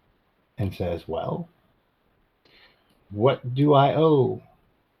 And says, well, what do I owe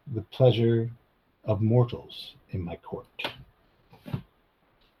the pleasure of mortals in my court?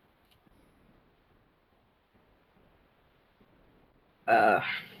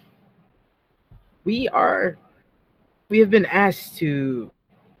 We have been asked to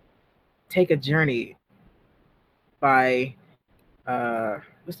take a journey by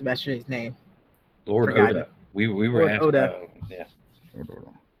what's the master's name? Lord Forgot Oda. it. We were Lord asked. Oda. Yeah.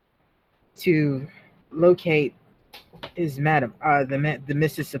 To locate his madam, the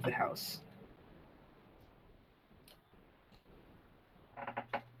mistress of the house.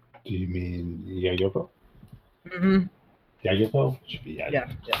 Do you mean Yayoko? Mm-hmm. Yayoko? Should be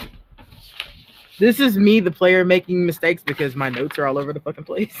Yayoko. Yeah. This is me, the player, making mistakes because my notes are all over the fucking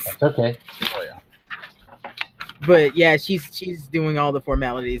place. That's okay. Oh yeah. But yeah, she's doing all the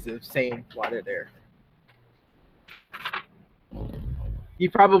formalities of saying why they're there. You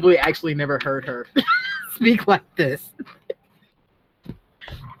probably actually never heard her speak like this.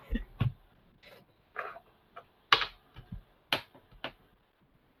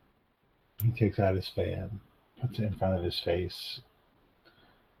 He takes out his fan, puts it in front of his face.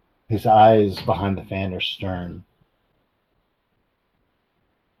 His eyes behind the fan are stern.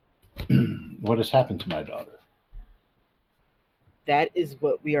 What has happened to my daughter? That is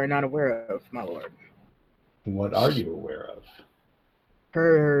what we are not aware of, my lord. What are you aware of?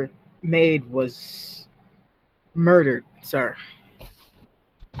 Her maid was murdered, sir.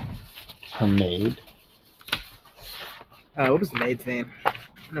 Her maid? What was the maid's name?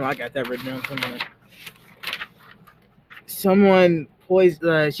 No, I got that written down somewhere. Someone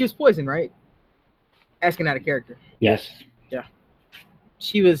poisoned. She was poisoned, right? Asking out of character. Yes.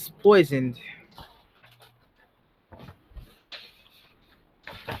 She was poisoned.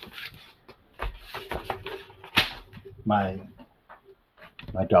 My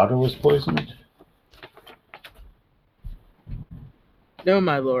daughter was poisoned? No,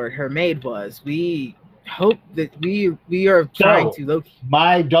 my lord, her maid was. We hope that we are trying to locate.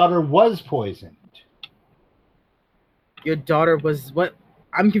 My daughter was poisoned. Your daughter was what?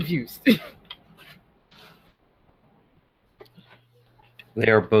 I'm confused. They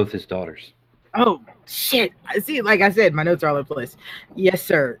are both his daughters. Oh shit! I see. Like I said, my notes are all over the place. Yes,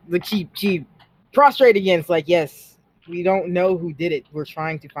 sir. Like she prostrated against. Like yes, we don't know who did it. We're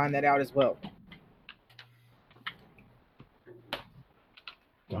trying to find that out as well.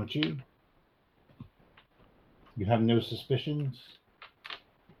 Don't you? You have no suspicions?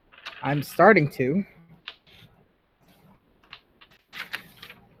 I'm starting to.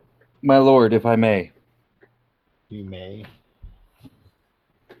 My lord, if I may. You may.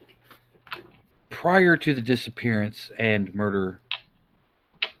 Prior to the disappearance and murder,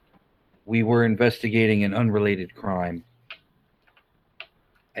 we were investigating an unrelated crime,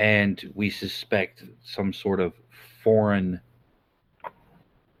 and we suspect some sort of foreign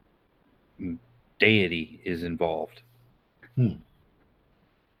deity is involved.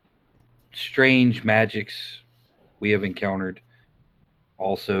 Strange magics we have encountered,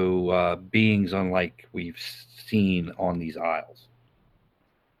 also beings unlike we've seen on these isles.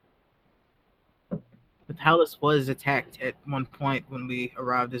 The palace was attacked at one point when we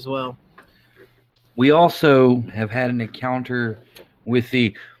arrived as well. We also have had an encounter with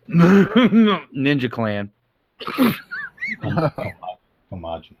the Ninja Clan.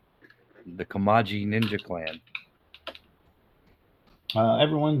 Komaji. The Komaji Ninja Clan.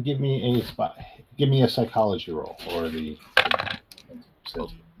 Everyone, give me a psychology roll, or the.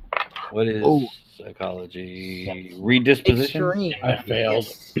 What is psychology? Redisposition? Extreme. I failed.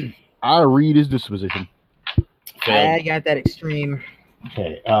 Yes. I read his disposition. I got that extreme.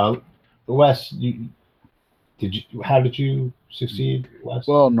 Okay, Wes, how did you succeed, Wes?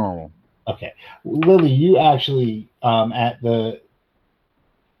 Well, normal. Okay, Lily, you actually at the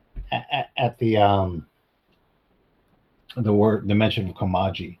mention of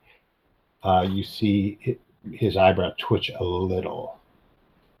Komaji, you see his eyebrow twitch a little,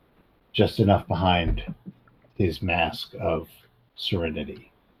 just enough behind his mask of serenity.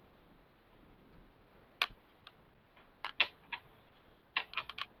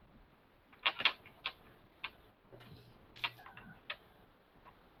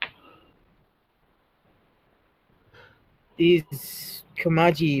 These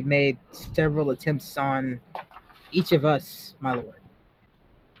Komaji made several attempts on each of us, my lord.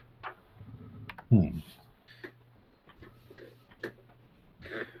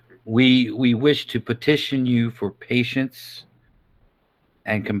 We wish to petition you for patience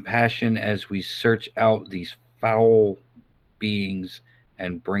and compassion as we search out these foul beings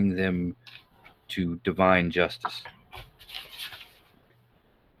and bring them to divine justice.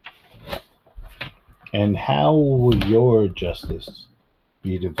 And how will your justice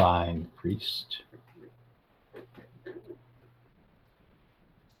be divine, priest?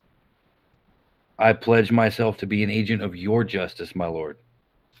 I pledge myself to be an agent of your justice, my lord.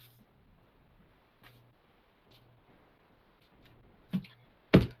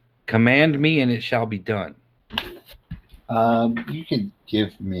 Command me and it shall be done. You could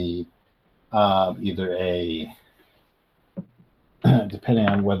give me either a, depending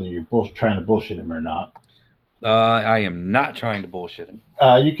on whether you're trying to bullshit him or not. I am not trying to bullshit him.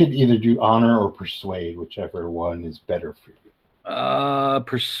 You could either do honor or persuade, whichever one is better for you.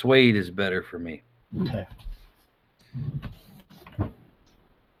 Persuade is better for me. Okay.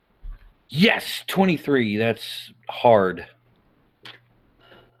 Yes, 23. That's hard.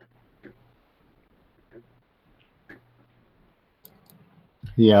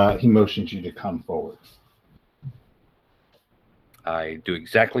 He motions you to come forward. I do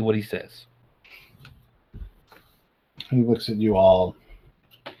exactly what he says. He looks at you all,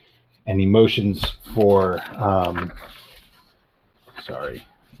 and he motions for. Sorry,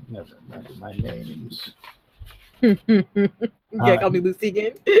 never remember my names. You gotta call me Lucy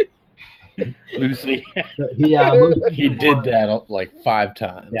again. Lucy. He did that like 5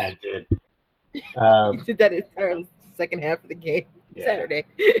 times. Yeah, I did. You did that in the second half of the game Yeah. Saturday.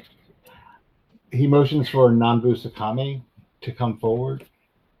 He motions for Nanbu Sakame to come forward.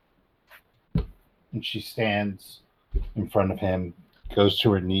 And she stands in front of him, goes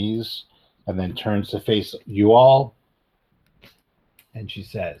to her knees, and then turns to face you all. And she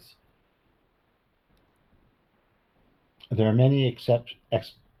says, there are many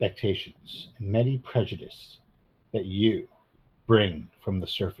expectations and many prejudices that you bring from the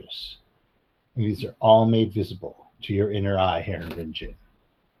surface. And these are all made visible to your inner eye here in Rinjin.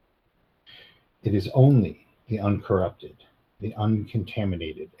 It is only the uncorrupted, the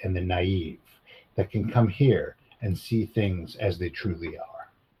uncontaminated, and the naive that can come here and see things as they truly are.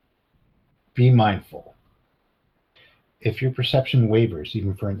 Be mindful. If your perception wavers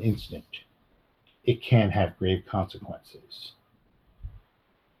even for an instant, it can have grave consequences.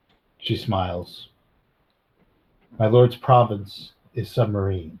 She smiles. My lord's province is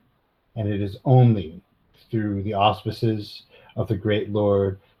submarine, and it is only through the auspices of the great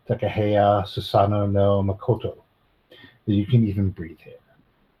lord Takahaya Susano no Makoto that you can even breathe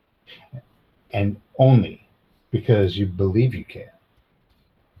here. And only because you believe you can.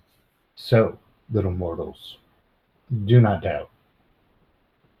 So, little mortals, do not doubt,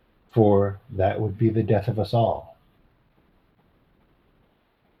 for that would be the death of us all.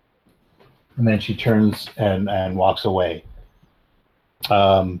 And then she turns and walks away.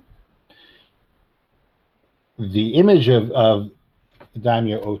 The image of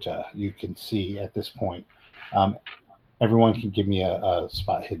Daimyo Ota you can see at this point. Everyone can give me a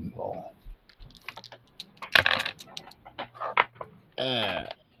spot hidden roll.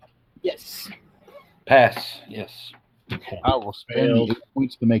 Yes. Pass. Yes. Okay. I will spend the 8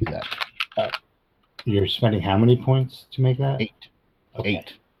 points to make that. You're spending how many points to make that? 8. Okay.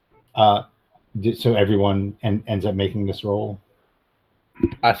 8. So everyone ends up making this roll?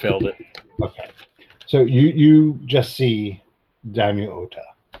 I failed it. Okay. So you just see Daimyo Ota,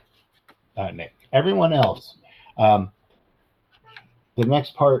 Nick. Everyone else, the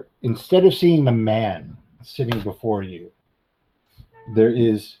next part, instead of seeing the man sitting before you, there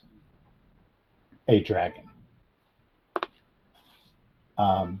is a dragon.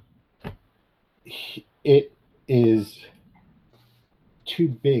 It is too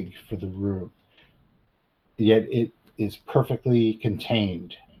big for the room, yet it is perfectly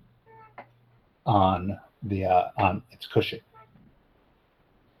contained on its cushion.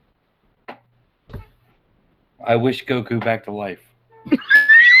 I wish Goku back to life.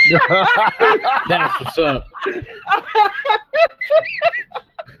 That's what's up.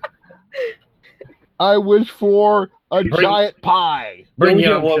 I wish for a giant pie. Bring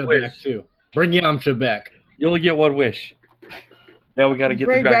You only get one Yamcha wish. back too. Bring Yamcha back. You only get one wish. Now we got to get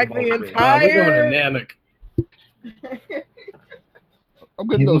Bring the Dragon back Ball the tree. entire- We're going to Namek. I'm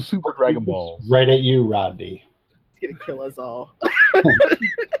getting those Super Dragon Balls. Right at you, Rodney. It's gonna kill us all.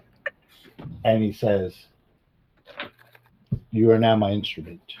 And he says, you are now my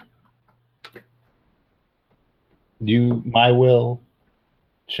instrument. My will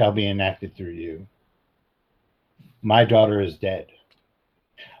shall be enacted through you. My daughter is dead.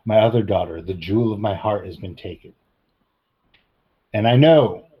 My other daughter, the jewel of my heart, has been taken. And I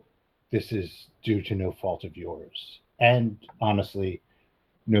know this is due to no fault of yours. And honestly,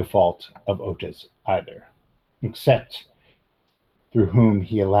 no fault of Ota's either, except through whom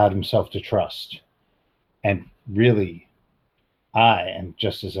he allowed himself to trust. And really, I am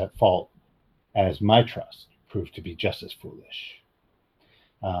just as at fault as my trust proved to be just as foolish.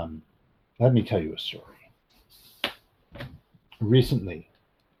 Let me tell you a story. Recently,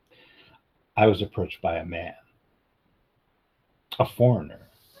 I was approached by a man, a foreigner,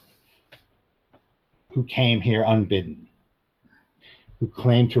 who came here unbidden, who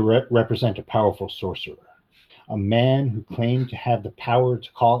claimed to represent a powerful sorcerer, a man who claimed to have the power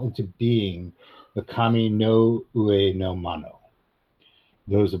to call into being the Kami no Ue no Mano,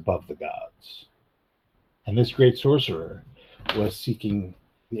 those above the gods. And this great sorcerer was seeking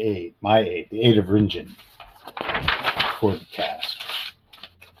the aid of Rinjin for the task.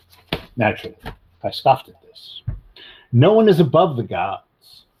 Naturally, I scoffed at this. No one is above the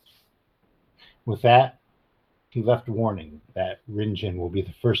gods. With that, he left a warning that Rinjin will be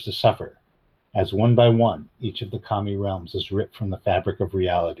the first to suffer, as one by one, each of the Kami realms is ripped from the fabric of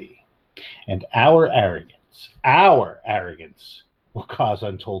reality. And our arrogance will cause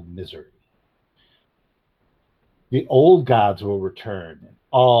untold misery. The old gods will return, and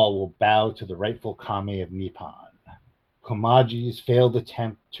all will bow to the rightful Kami of Nippon. Komaji's failed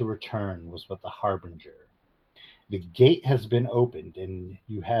attempt to return was but the harbinger. The gate has been opened, and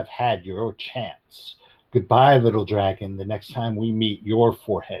you have had your chance. Goodbye, little dragon. The next time we meet, your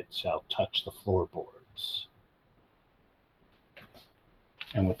forehead shall touch the floorboards.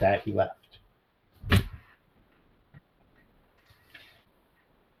 And with that, he left.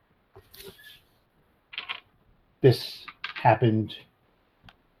 This happened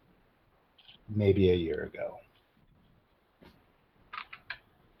maybe a year ago.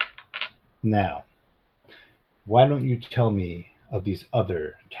 Now, why don't you tell me of these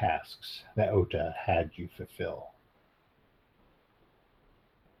other tasks that Ota had you fulfill?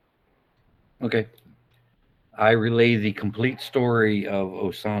 Okay. I relay the complete story of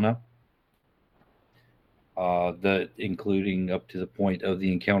Osana, including up to the point of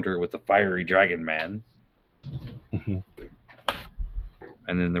the encounter with the fiery dragon man, Mhm.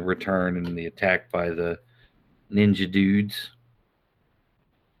 and then the return and the attack by the ninja dudes,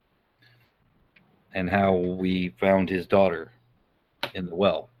 and how we found his daughter in the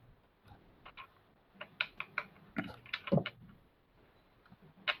well.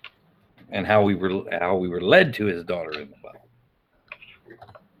 And how we were led to his daughter in the well.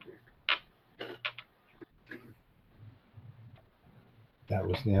 That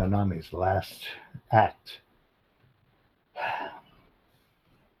was Naonami's last act.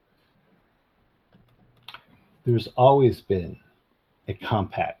 There's always been a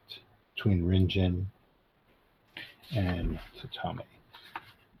compact between Rinjin and Tatame.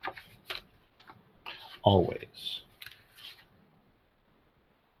 Always.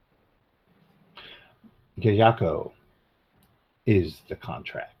 Gayako is the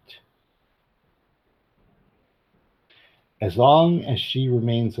contract. As long as she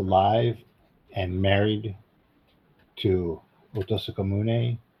remains alive and married to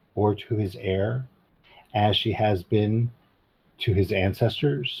Otosukamune or to his heir, as she has been to his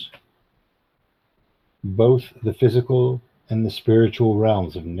ancestors, both the physical and the spiritual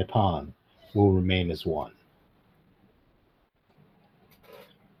realms of Nippon will remain as one.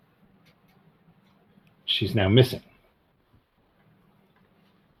 She's now missing.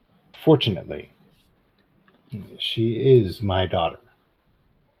 Fortunately, she is my daughter.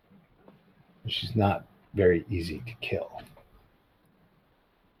 She's not very easy to kill.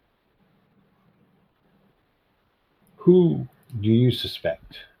 Who do you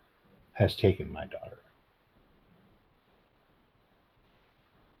suspect has taken my daughter?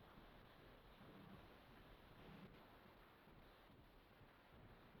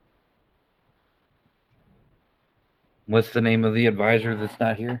 What's the name of the advisor that's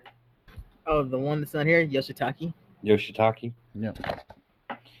not here? Oh, the one that's not here, Yoshitaki. Yoshitaki? Yeah.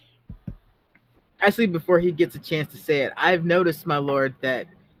 Actually, before he gets a chance to say it, I've noticed, my lord, that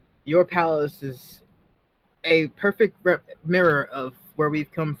your palace is a perfect mirror of where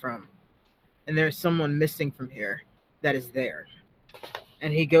we've come from. And there's someone missing from here that is there.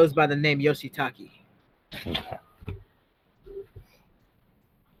 And he goes by the name Yoshitaki. Okay.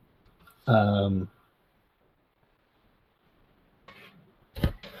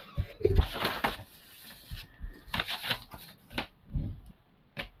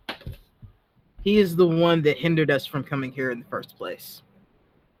 He is the one that hindered us from coming here in the first place.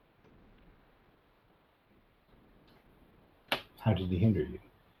 How did he hinder you?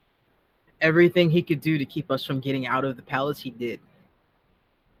 Everything he could do to keep us from getting out of the palace, he did.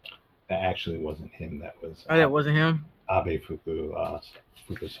 That actually wasn't him. That was Oh, that wasn't him? Abe Fukusa.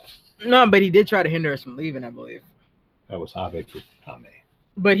 No, but he did try to hinder us from leaving, I believe. That was Abe Fukutame.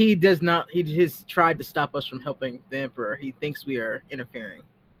 But he does not, he just tried to stop us from helping the Emperor. He thinks we are interfering.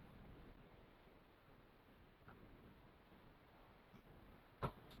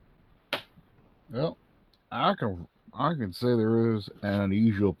 Well, I can say there is an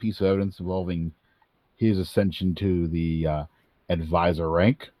unusual piece of evidence involving his ascension to the advisor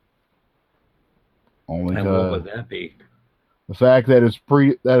rank. Only And what would that be? the fact that his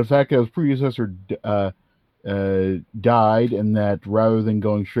predecessor died, and that rather than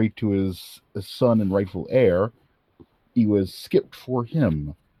going straight to his son and rightful heir, he was skipped for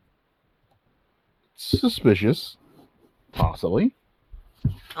him. Suspicious, possibly.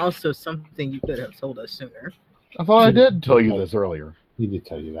 Also, something you could have told us sooner. I thought I did tell you this earlier. He did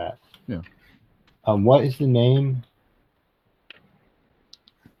tell you that. Yeah. What is the name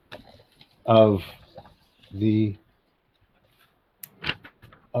of the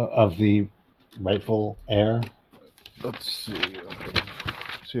rightful heir? Let's see.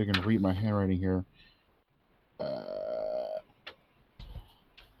 See if I can read my handwriting here.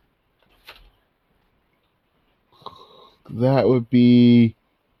 That would be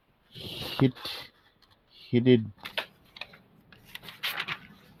Hitted.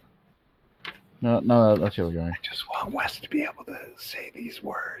 No, that's the other guy. I just want Wes to be able to say these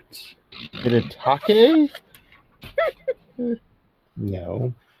words. Hidetake?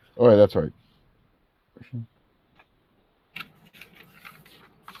 No. Oh, yeah, that's right.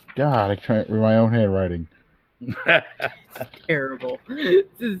 God, I can't read my own handwriting. Terrible. This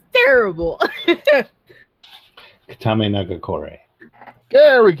is terrible. Katame Nagakore.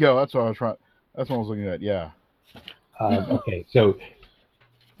 There we go. That's what I was trying. That's what I was looking at. Yeah. Okay, so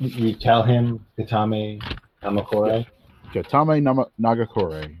you tell him Katame Namakore. Katame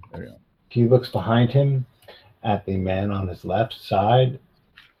Nagakore. There you go. He looks behind him at the man on his left side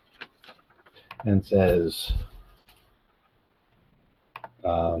and says,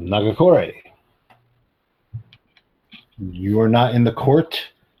 Nagakore, you are not in the court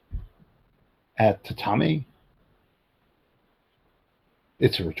at Tatami?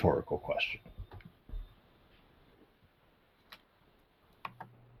 It's a rhetorical question.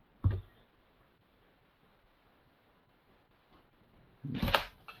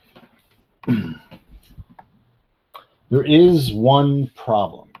 There is one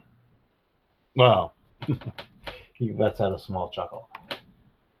problem. Well, he lets out a small chuckle.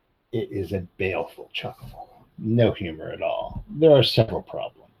 It is a baleful chuckle. No humor at all. There are several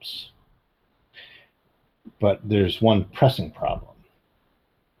problems. But there's one pressing problem.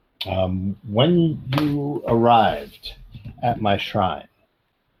 When you arrived at my shrine,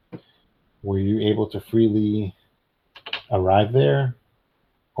 were you able to freely arrive there,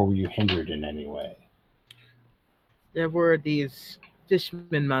 or were you hindered in any way? There were these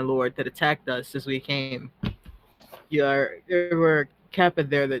fishmen, my lord, that attacked us as we came. There were Kappa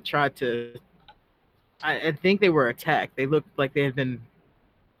there that tried to. I think they were attacked. They looked like they had been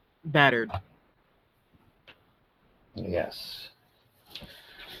battered. Yes.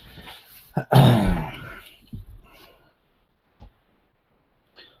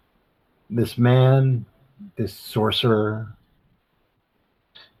 This man, this sorcerer,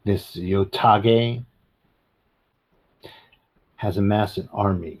 this Yotage, has amassed an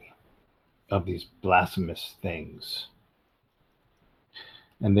army of these blasphemous things.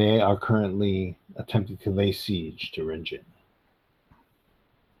 And they are currently attempting to lay siege to Rinjin.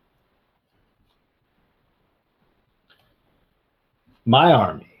 My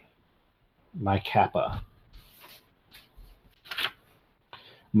army, my Kappa,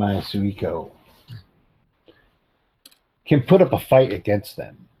 my Suiko, can put up a fight against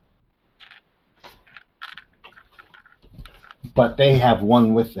them. But they have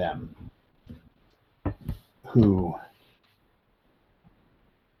one with them who,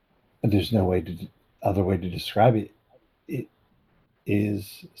 there's no other way to describe it. It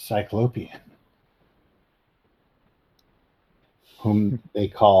is Cyclopean, whom they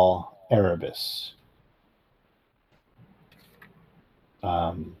call Erebus,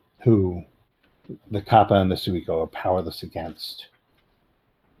 who the Kappa and the Suiko are powerless against.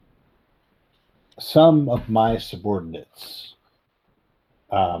 Some of my subordinates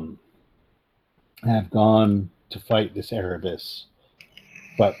have gone to fight this Erebus,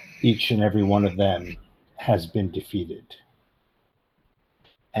 but each and every one of them has been defeated.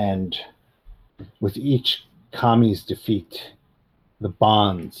 And with each Kami's defeat, the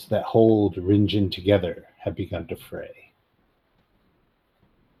bonds that hold Rinjin together have begun to fray.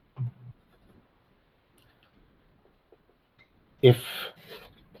 If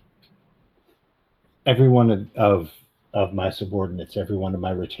every one of my subordinates, every one of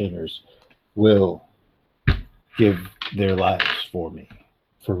my retainers will give their lives for me,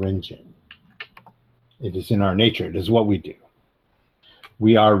 for Rinjin, it is in our nature. It is what we do.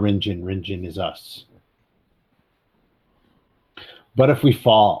 We are Rinjin. Rinjin is us. But if we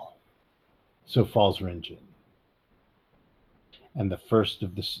fall, so falls Rinjin. And the first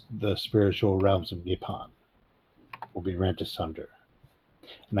of the spiritual realms of Nippon will be rent asunder.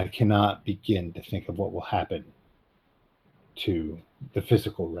 And I cannot begin to think of what will happen to the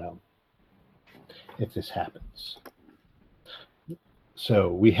physical realm if this happens.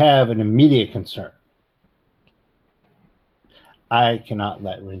 So we have an immediate concern. I cannot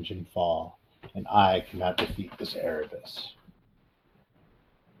let Rinjin fall, and I cannot defeat this Erebus.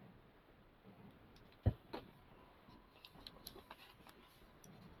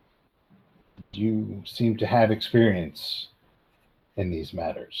 You seem to have experience in these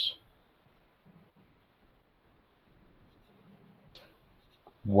matters.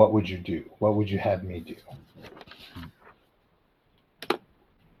 What would you do? What would you have me do?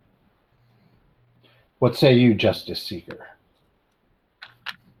 What say you, Justice Seeker?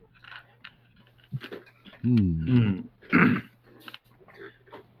 Who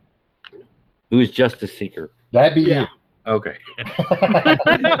is Justice Seeker? That'd be Yeah. Okay.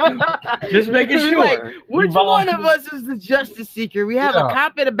 Just making It's sure. like, which one of us is the justice seeker? We have a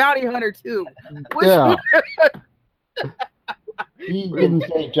cop and a bounty hunter too. Which Yeah. one? you. He didn't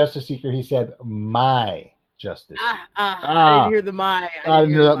say Justice Seeker. He said my justice. I didn't hear the my. I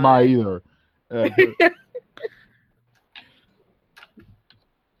didn't hear that my either.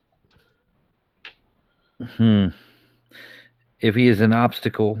 If he is an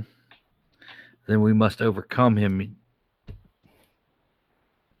obstacle, then we must overcome him.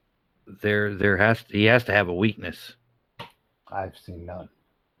 He has to have a weakness. I've seen none.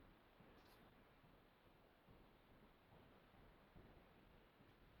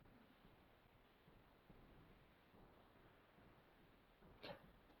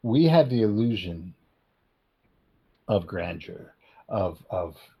 We have the illusion of grandeur, of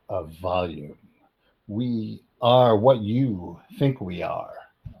volume. We are what you think we are.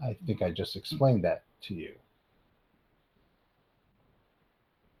 I think I just explained that to you.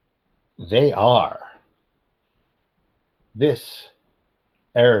 They are. This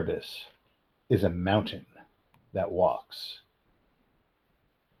Erebus is a mountain that walks.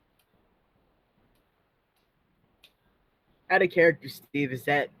 Out of character, Steve, is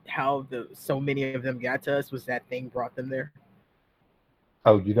that how so many of them got to us? Was that thing brought them there?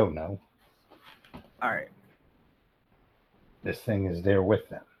 Oh, you don't know. All right. This thing is there with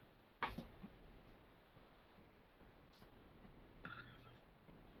them.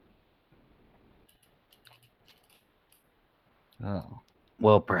 Oh.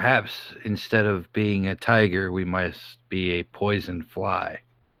 Well, perhaps instead of being a tiger, we must be a poisoned fly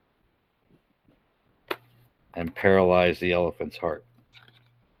and paralyze the elephant's heart.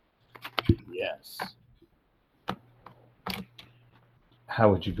 Yes. How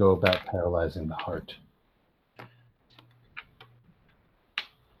would you go about paralyzing the heart?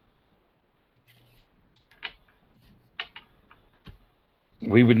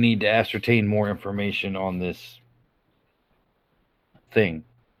 We would need to ascertain more information on this thing,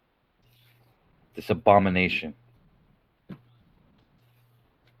 this abomination.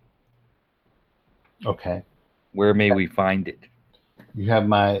 Okay. Where may we find it? You have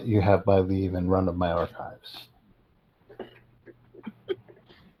my leave and run of my archives.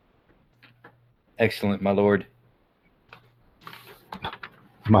 Excellent, my lord.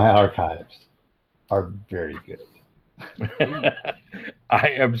 My archives are very good. I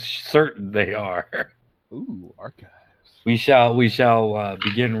am certain they are. Ooh, archives. We shall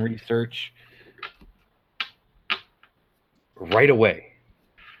begin research right away.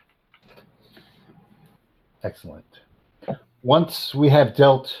 Excellent. Once we have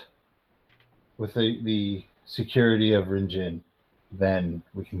dealt with the security of Rinjin, then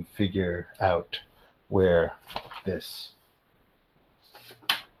we can figure out where this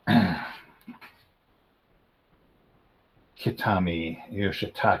Kitami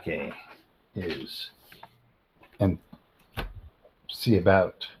Yoshitake is and see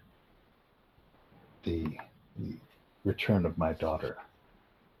about the return of my daughter.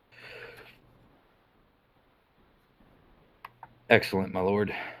 Excellent, my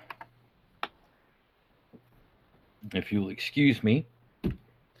lord. If you'll excuse me,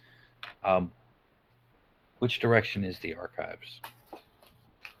 which direction is the archives?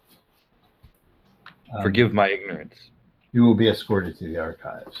 Forgive my ignorance. You will be escorted to the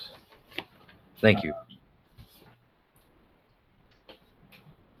archives. Thank you.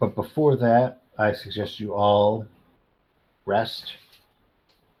 But before that, I suggest you all rest.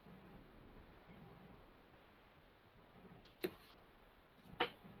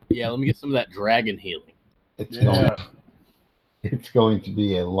 Yeah, let me get some of that dragon healing. It's Yeah. going to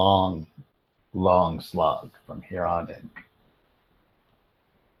be a long slog from here on in.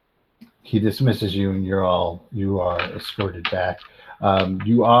 He dismisses you, and you are escorted back.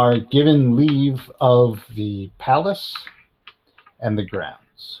 You are given leave of the palace and the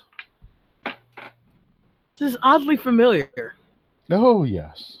grounds. This is oddly familiar. Oh,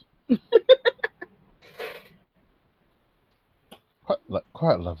 yes.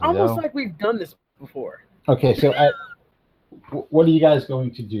 Quite lovely, Almost though. like we've done this before. Okay, so what are you guys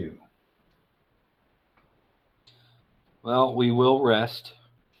going to do? Well, we will rest.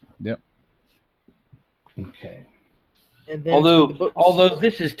 Okay. And then Although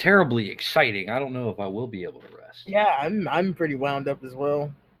this is terribly exciting, I don't know if I will be able to rest. yeah, I'm pretty wound up as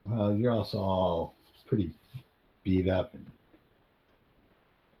well. Well, you're also all pretty beat up and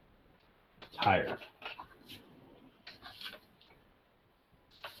tired.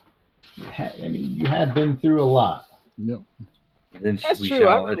 You have been through a lot. Yep. Then That's we true. I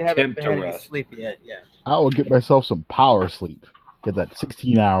shall really haven't attempt had to any rest. sleep yet. Yeah. I will get myself some power sleep. Get that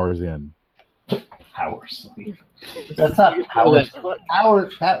 16 hours in. Power sleep. That's not power. Power.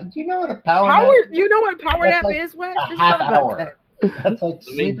 Do you know what a power? Power. nap? You know what power That's nap like is, Wes? A Just half talk about hour. that. That's like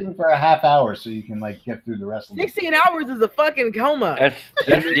sleeping for a half hour so you can like get through the rest of the 16 hours is a fucking coma.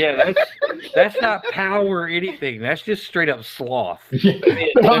 That's not power or anything. That's just straight up sloth. It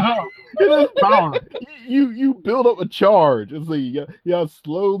is power. You build up a charge. It's like you gotta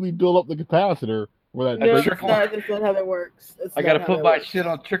slowly build up the capacitor Where that No, That's break- trickle. that's not how that works. That's I gotta not how put that my works. shit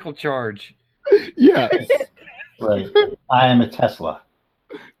on trickle charge. Yes, Right. I am a Tesla.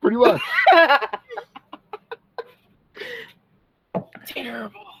 pretty much.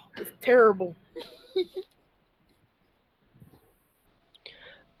 Terrible. It's terrible.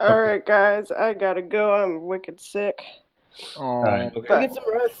 All right, guys, I gotta go. I'm wicked sick. right. Okay. Go get some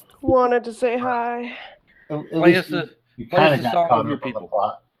rest. Wanted to say hi. At Play least us you play kind us of a got song caught of your up on the people.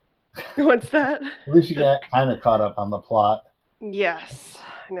 plot. What's that? At least you got kind of caught up on the plot. Yes.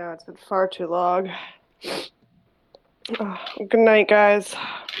 No, it's been far too long. Oh, good night, guys.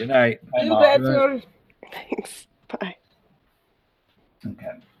 Good night. I'm You off. bet, Tony. Thanks. Bye.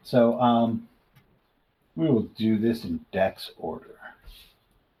 Okay. So we will do this in Dex order.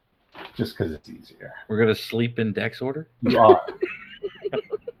 Just because it's easier. We're gonna sleep in Dex order. You are.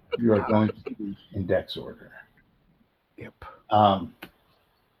 You are going to be in Dex order. Yep.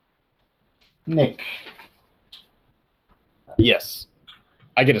 Nick. Yes.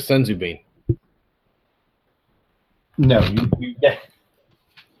 I get a Senzu bean. No, you get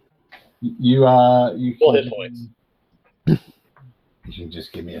you Full can, hit points. You can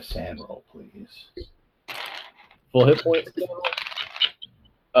just give me a sand roll, please. Full hit points.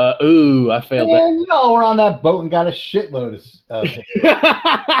 Ooh, I failed that. And no, we're on that boat and got a shitload of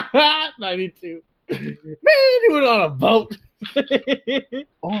 92. Man, you went on a boat.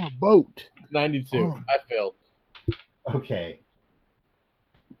 On a boat. 92. Oh. I failed. Okay.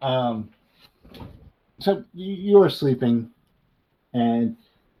 So you are sleeping, and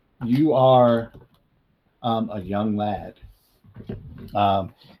you are a young lad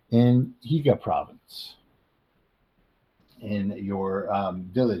in Higa province, in your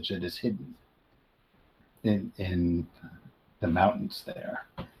village that is hidden in the mountains there.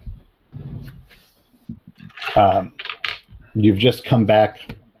 You've just come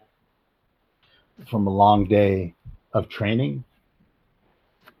back from a long day of training,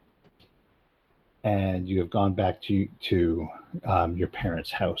 and you have gone back to your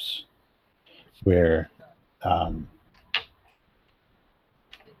parents' house, where do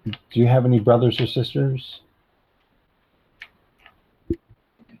you have any brothers or sisters?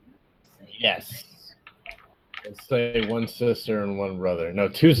 Yes. Let's say one sister and one brother. No,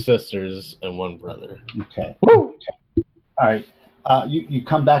 two sisters and one brother. Okay. All right. You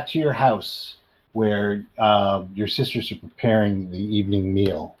come back to your house where your sisters are preparing the evening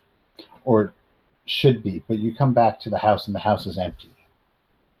meal, or should be, but you come back to the house and the house is empty.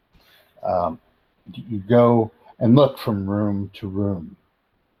 You go and look from room to room.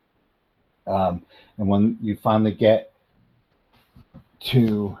 And when you finally get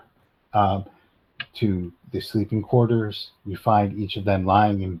to the sleeping quarters, you find each of them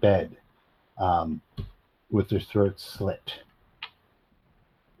lying in bed with their throats slit.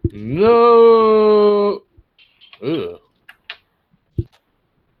 No. Ugh.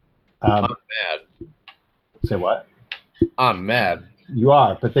 I'm mad. Say what? I'm mad. You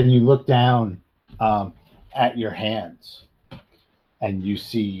are, but then you look down at your hands and you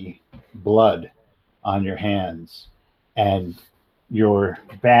see blood on your hands, and your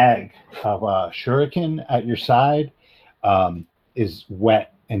bag of shuriken at your side is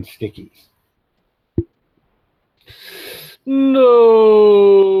wet and sticky. No.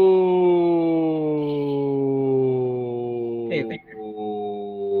 Hey, thank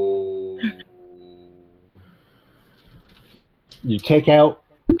You take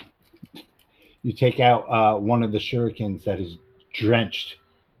out one of the shurikens that is drenched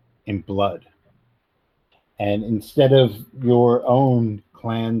in blood, and instead of your own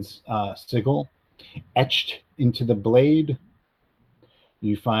clan's sigil etched into the blade,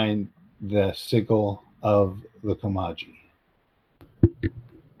 you find the sigil of the Komaji.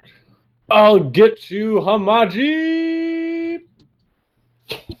 I'll get you, Hamaji.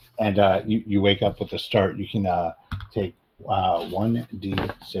 And you wake up with a start. You can take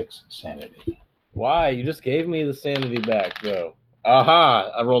 1d6 sanity. Why? You just gave me the sanity back, though.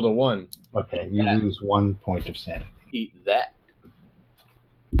 Aha! I rolled a 1. Okay, you lose 1 point of sanity. Eat that.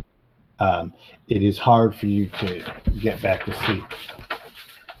 It is hard for you to get back to sleep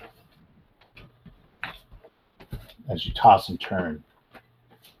as you toss and turn.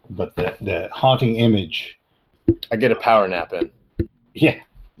 But the haunting image, I get a power nap in. yeah,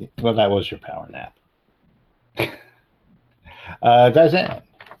 well, that was your power nap. Dizanne,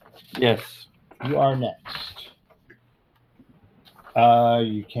 Yes. you are next.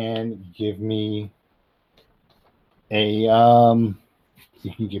 You can give me a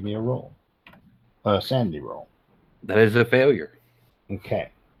roll, a sanity roll. That is a failure.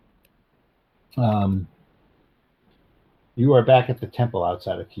 Okay. You are back at the temple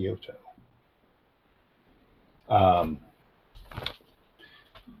outside of Kyoto.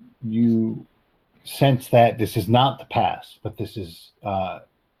 You sense that this is not the past, but this is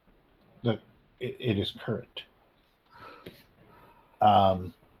it is current.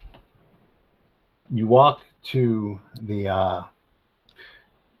 You walk to the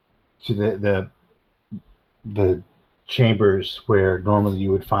chambers where normally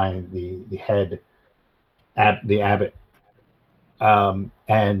you would find the head, the abbot,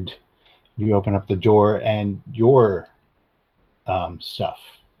 and you open up the door, and your stuff,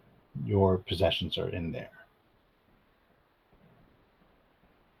 your possessions are in there.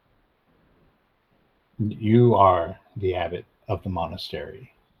 You are the abbot of the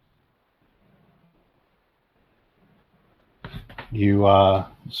monastery. You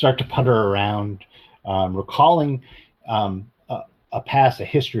start to putter around, recalling a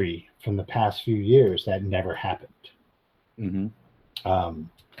history from the past few years that never happened. Mm-hmm.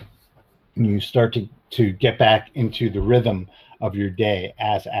 You start to get back into the rhythm of your day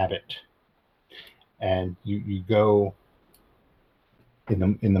as abbot, and you go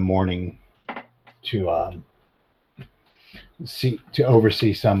in the morning to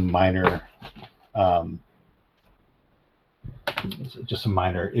oversee some minor just a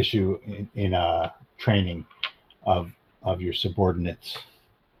minor issue in training of your subordinates.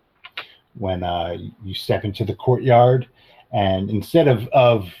 When you step into the courtyard, and instead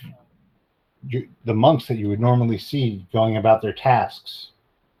of the monks that you would normally see going about their tasks,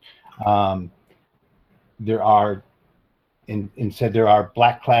 there are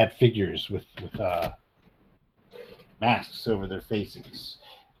black-clad figures with masks over their faces,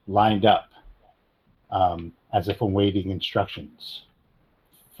 lined up, as if awaiting instructions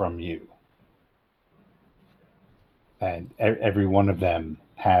from you. And every one of them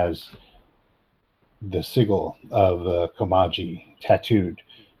has the sigil of Komaji tattooed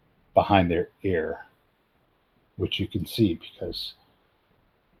behind their ear, which you can see because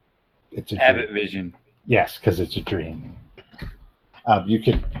it's a Abbot dream. vision. Yes, because it's a dream. You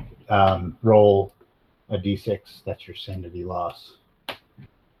could roll a d6. That's your sanity loss.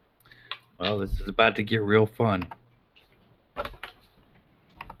 Well, this is about to get real fun.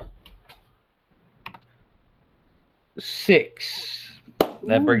 6.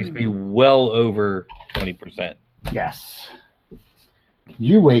 That brings me well over 20%. Yes.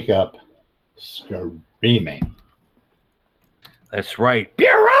 You wake up screaming. That's right.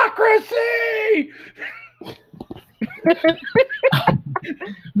 Bureaucracy!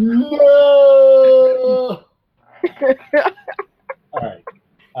 No! All right.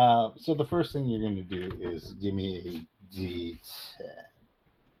 So the first thing you're going to do is give me a D10.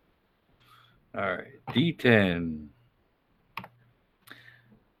 All right. D10.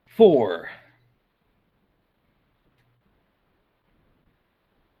 4.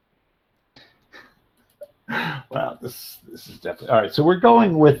 Wow, this is definitely all right. So we're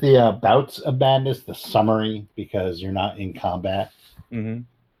going with the bouts of madness, the summary, because you're not in combat. Mm-hmm.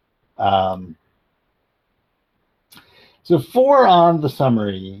 So 4 on the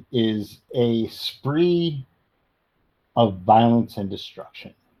summary is a spree of violence and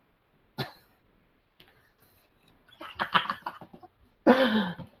destruction.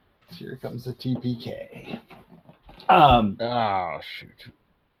 Here comes the TPK. Oh, shoot.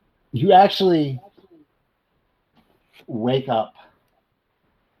 You actually wake up.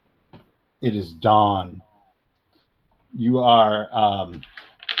 It is dawn. You are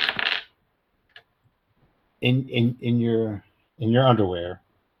in your underwear,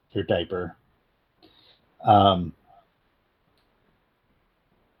 your diaper.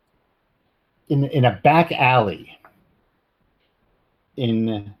 In a back alley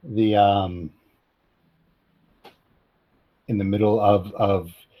in the middle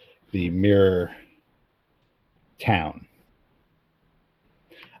of the Mirror town.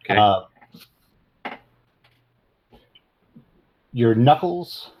 Okay. Your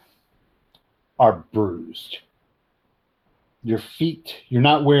knuckles are bruised. Your feet, you're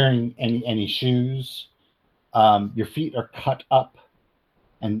not wearing any shoes. Your feet are cut up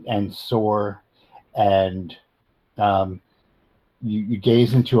and sore, and you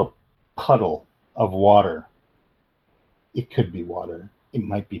gaze into a puddle of water. It could be water. It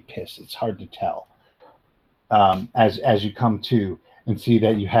might be piss. It's hard to tell. As you come to and see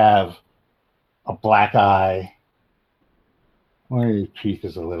that you have a black eye, where your teeth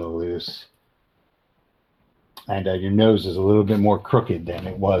is a little loose, and your nose is a little bit more crooked than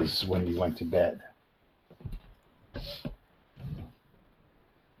it was when you went to bed.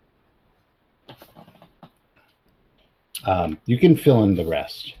 You can fill in the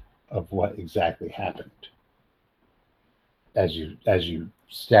rest of what exactly happened as you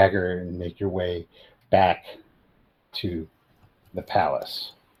stagger and make your way back to the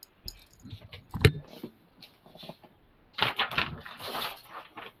palace.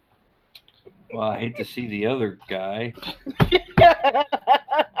 Well, I hate to see the other guy.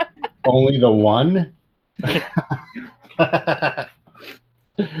 Only the one?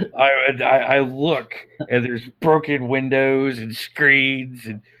 I look, and there's broken windows and screens,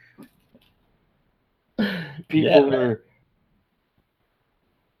 and people are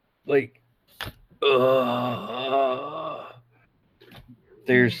like,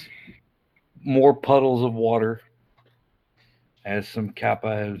 there's more puddles of water, as some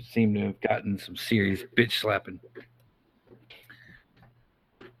Kappa seem to have gotten some serious bitch slapping.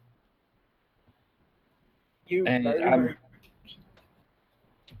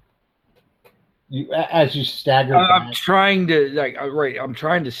 As you stagger I'm back, trying to I'm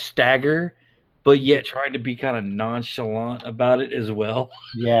trying to stagger, but yet trying to be kind of nonchalant about it as well.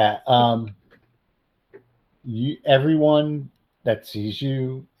 yeah, everyone that sees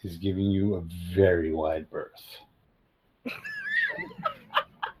you is giving you a very wide berth.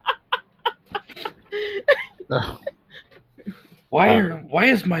 Why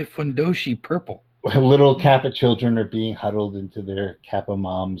is my fundoshi purple? Little Kappa children are being huddled into their Kappa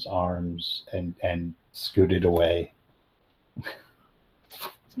mom's arms and scooted away.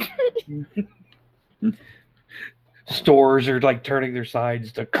 Stores are like turning their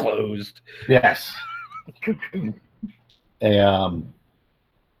sides to closed. Yes. A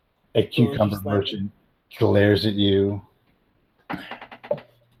cucumber merchant glares at you.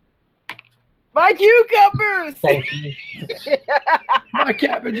 My cucumbers! Thank you. My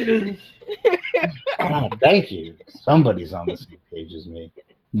cabbages. Oh, thank you. Somebody's on the same page as me.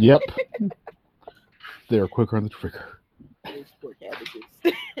 Yep. They're quicker on the trigger. Those poor cabbages.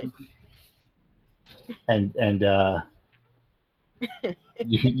 And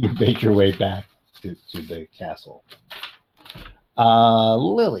you make your way back to the castle.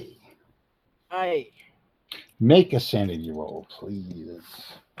 Lily, Aye. make a sanity roll, please.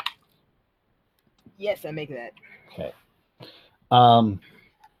 Yes, I make that. Okay.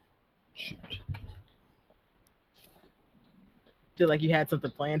 Shoot. Feel like you had something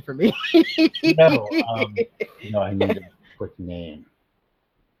planned for me. No, I need a quick name.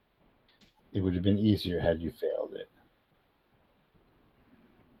 It would have been easier had you failed it.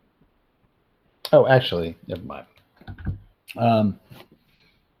 Oh, actually, never mind.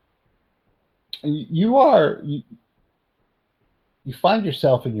 You find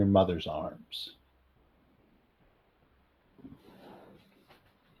yourself in your mother's arms.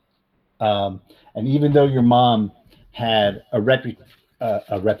 And even though your mom had a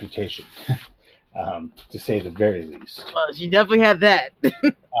reputation, to say the very least, Well, she definitely had that.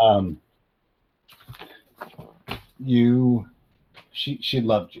 she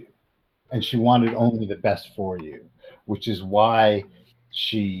loved you, and she wanted only the best for you, which is why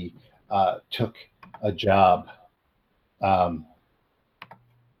she took a job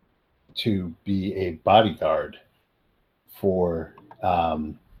to be a bodyguard for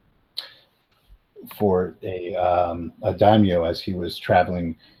a daimyo as he was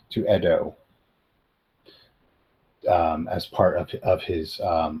traveling to Edo as part of his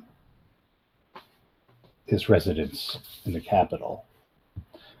residence in the capital.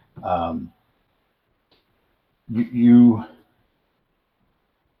 You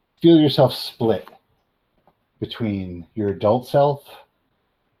feel yourself split between your adult self,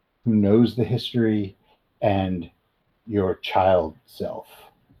 who knows the history, and your child self,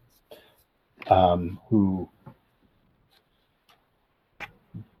 who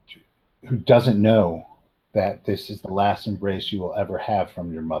doesn't know that this is the last embrace you will ever have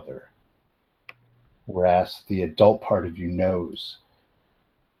from your mother. Whereas the adult part of you knows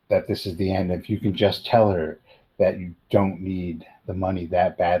that this is the end. If you can just tell her that you don't need the money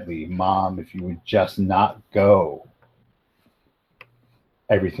that badly, Mom, if you would just not go,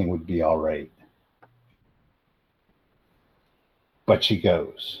 everything would be all right. But she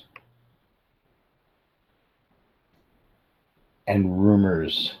goes. And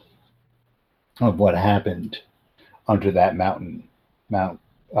rumors of what happened under that mountain, Mount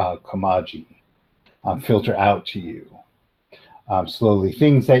Kamaji, filter out to you slowly.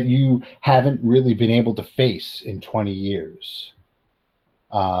 Things that you haven't really been able to face in 20 years.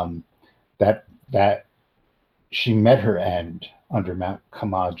 That she met her end under Mount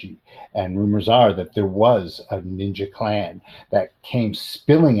Kamaji, and rumors are that there was a ninja clan that came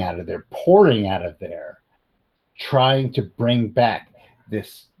spilling out of there, pouring out of there, trying to bring back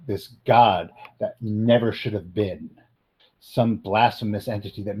this god that never should have been. Some blasphemous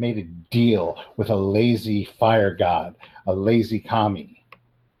entity that made a deal with a lazy fire god, a lazy kami,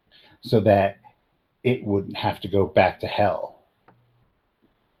 so that it wouldn't have to go back to hell.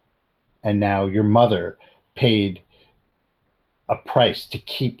 And now your mother paid a price to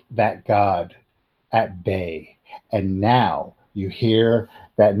keep that god at bay. And now you hear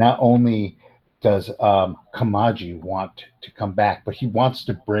that not only does Kamaji want to come back, but he wants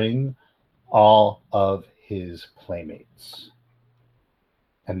to bring all of his playmates.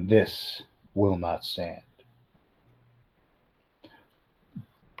 And this will not stand.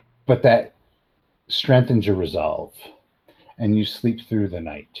 But that strengthens your resolve, and you sleep through the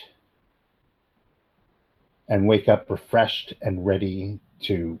night and wake up refreshed and ready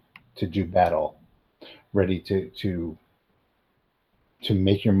to do battle, ready to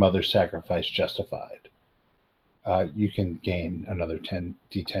make your mother's sacrifice justified. You can gain another 10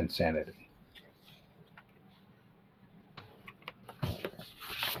 d10 sanity.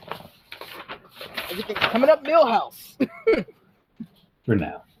 Everything's coming up Millhouse. For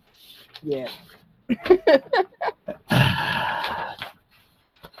now. Yeah.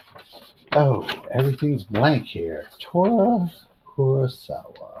 Oh, everything's blank here. Tora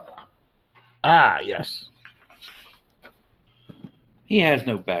Kurosawa. Ah, yes. He has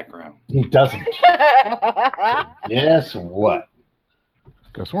no background. He doesn't. Yes, what?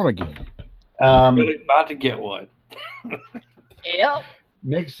 Guess what again? Really about to get one. Yep.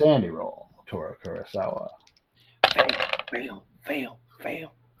 Make Sandy roll, Tora Kurosawa. Fail, fail,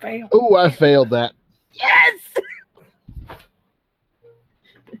 fail, fail. Oh, I failed that. Yes.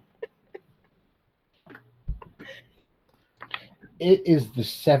 It is the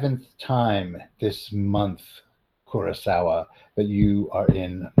 7th time this month, Kurosawa, that you are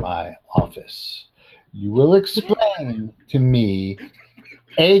in my office. You will explain to me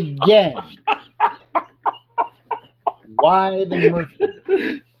again why the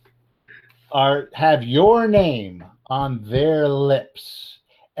merchants have your name on their lips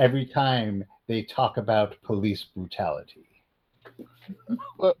every time they talk about police brutality.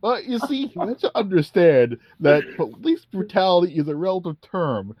 But you see, you have to understand that police brutality is a relative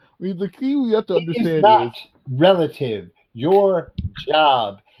term. I mean, the key we have to It is understand not is relative. Your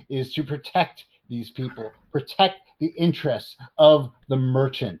job is to protect these people, protect the interests of the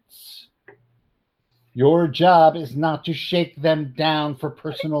merchants. Your job is not to shake them down for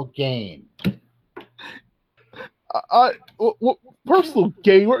personal gain. what personal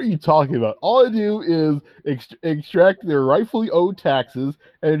gain? What are you talking about? All I do is extract their rightfully owed taxes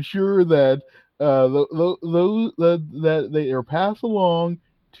and ensure that those that they are passed along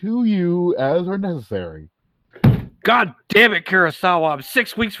to you as are necessary. God damn it, Kurosawa. I'm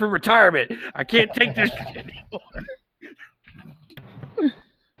 6 weeks from retirement. I can't take this shit anymore.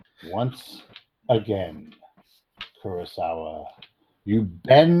 Once again, Kurosawa, you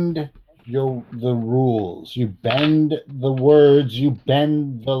bend the rules, you bend the words, you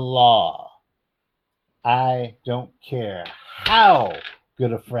bend the law. I don't care how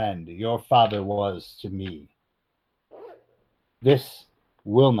good a friend your father was to me. This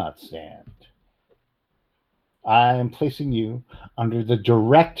will not stand. I am placing you under the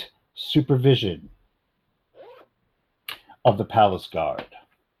direct supervision of the palace guard.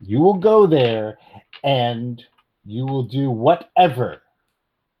 You will go there and you will do whatever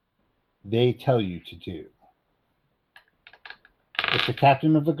they tell you to do. If the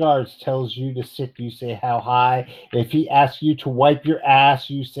captain of the guards tells you to sit, you say how high. If he asks you to wipe your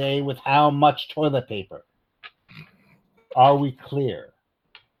ass, you say with how much toilet paper. Are we clear?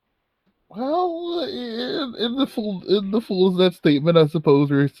 Well, in the full of that statement, I suppose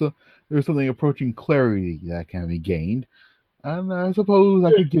there's something approaching clarity that can be gained, and I suppose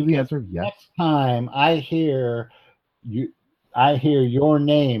I could give the answer yes. Next time I hear your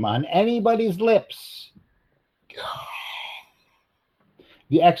name on anybody's lips,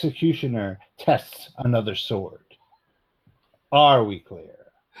 the executioner tests another sword. Are we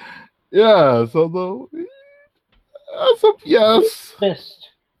clear? Yeah. So yes. Fist.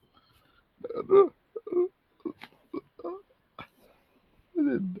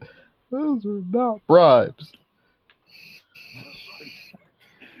 Those are not bribes.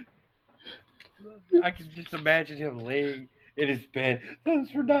 I can just imagine him laying in his bed. Those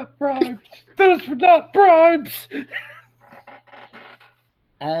were not bribes. Those were not bribes.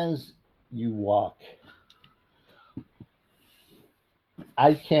 As you walk,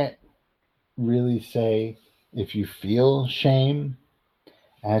 I can't really say if you feel shame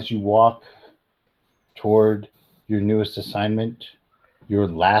as you walk toward your newest assignment, your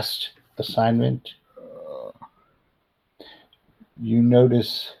last assignment. You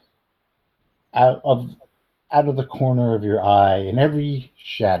notice out of the corner of your eye, in every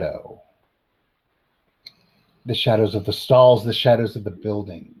shadow, the shadows of the stalls, the shadows of the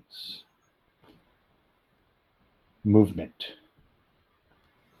buildings, movement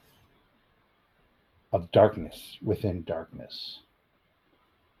of darkness within darkness.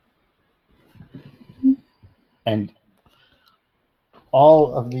 And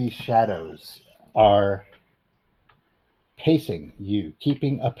all of these shadows are pacing you,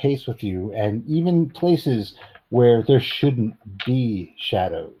 keeping a pace with you, and even places where there shouldn't be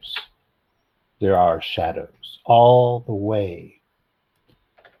shadows, there are shadows all the way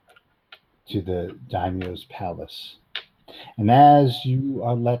to the daimyo's palace. And as you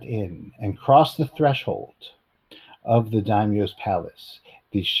are let in and cross the threshold of the daimyo's palace,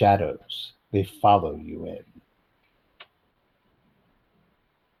 these shadows, they follow you in.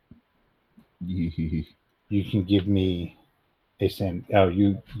 You can give me a sand. Oh,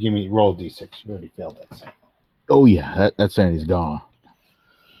 you give me roll d6. You already failed that sand. Oh yeah, that sandy's gone.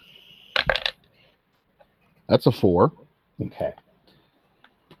 That's a 4. Okay.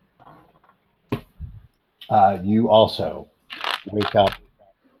 You also wake up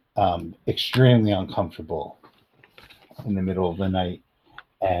extremely uncomfortable in the middle of the night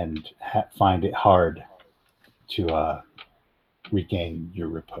and find it hard to regain your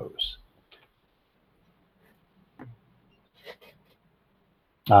repose.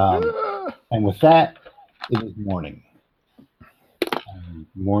 And with that, it is morning.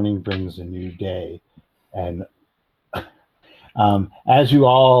 Morning brings a new day. And as you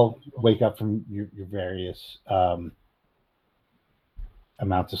all wake up from your various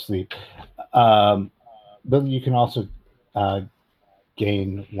amounts of sleep, but you can also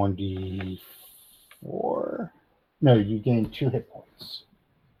gain 1d4. No, you gain 2 hit points.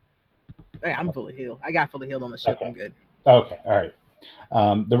 Hey, I'm fully healed. I got fully healed on the ship. Okay. I'm good. Okay, all right.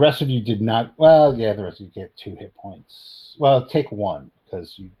 The rest of you did not. Well, yeah, the rest of you get 2 hit points. Well, take 1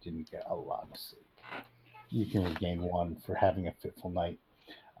 because you didn't get a lot of sleep. You can regain 1 for having a fitful night.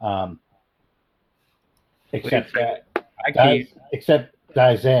 Except that, I can't. except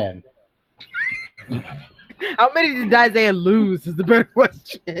Dizan. How many did Dizan lose is the better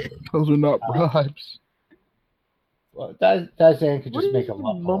question. Those are not bribes. Well, Dizan could What just are make a you luck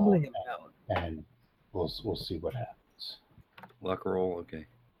roll, mumbling about? and we'll see what happens. Luck roll, okay.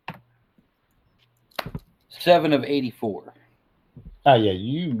 7 of 84. Oh yeah,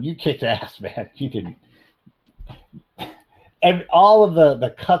 you kicked ass, man. You didn't. And all of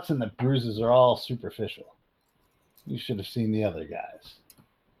the cuts and the bruises are all superficial. You should have seen the other guys.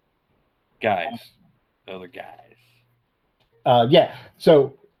 Other guys. Yeah.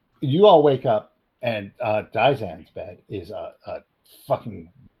 So you all wake up, and Dizan's bed is a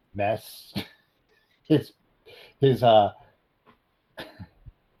fucking mess. His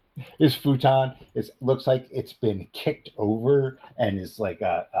futon looks like it's been kicked over and is like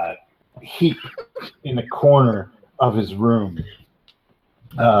a heap in the corner of his room.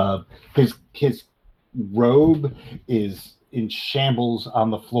 His robe is in shambles on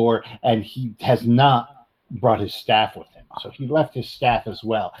the floor, and he has not brought his staff with him. So he left his staff as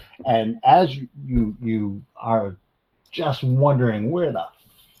well. And as you are just wondering where the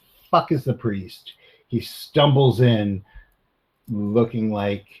fuck is the priest, he stumbles in looking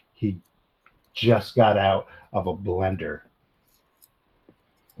like he just got out of a blender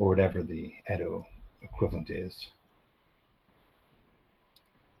or whatever the Edo equivalent is.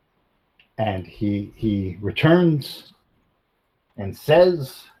 And he returns and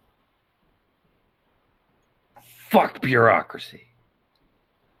says, Fuck bureaucracy.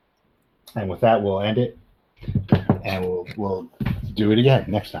 and with that we'll end it, and we'll do it again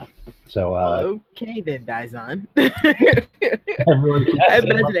next time. So Okay then, Dizan. everyone, I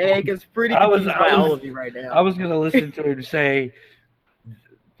imagine Egg is pretty confused by all of you right now. I was going to listen to him say,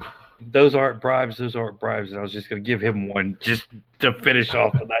 those aren't bribes, and I was just going to give him one just to finish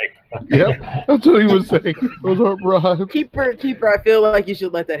off the night. Yep, that's what he was saying. Those aren't bribes. Keeper, I feel like you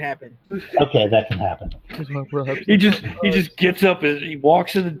should let that happen. okay, that can happen. Those aren't bribes. He just gets up and he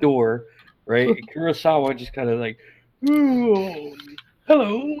walks in the door, right? And Kurosawa just kind of like, "Ooh,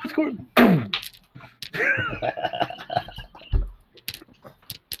 hello, what's going on?"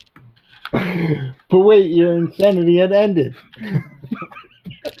 But wait, your insanity had ended.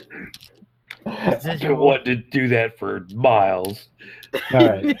 I've been wanting to do that for miles. All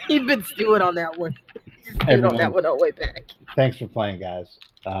right. He's been stewing on that one. He's stewing on Everyone. that one all the way back. Thanks for playing, guys.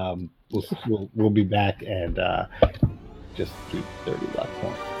 We'll be back, and just keep 30 luck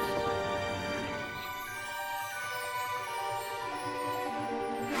points.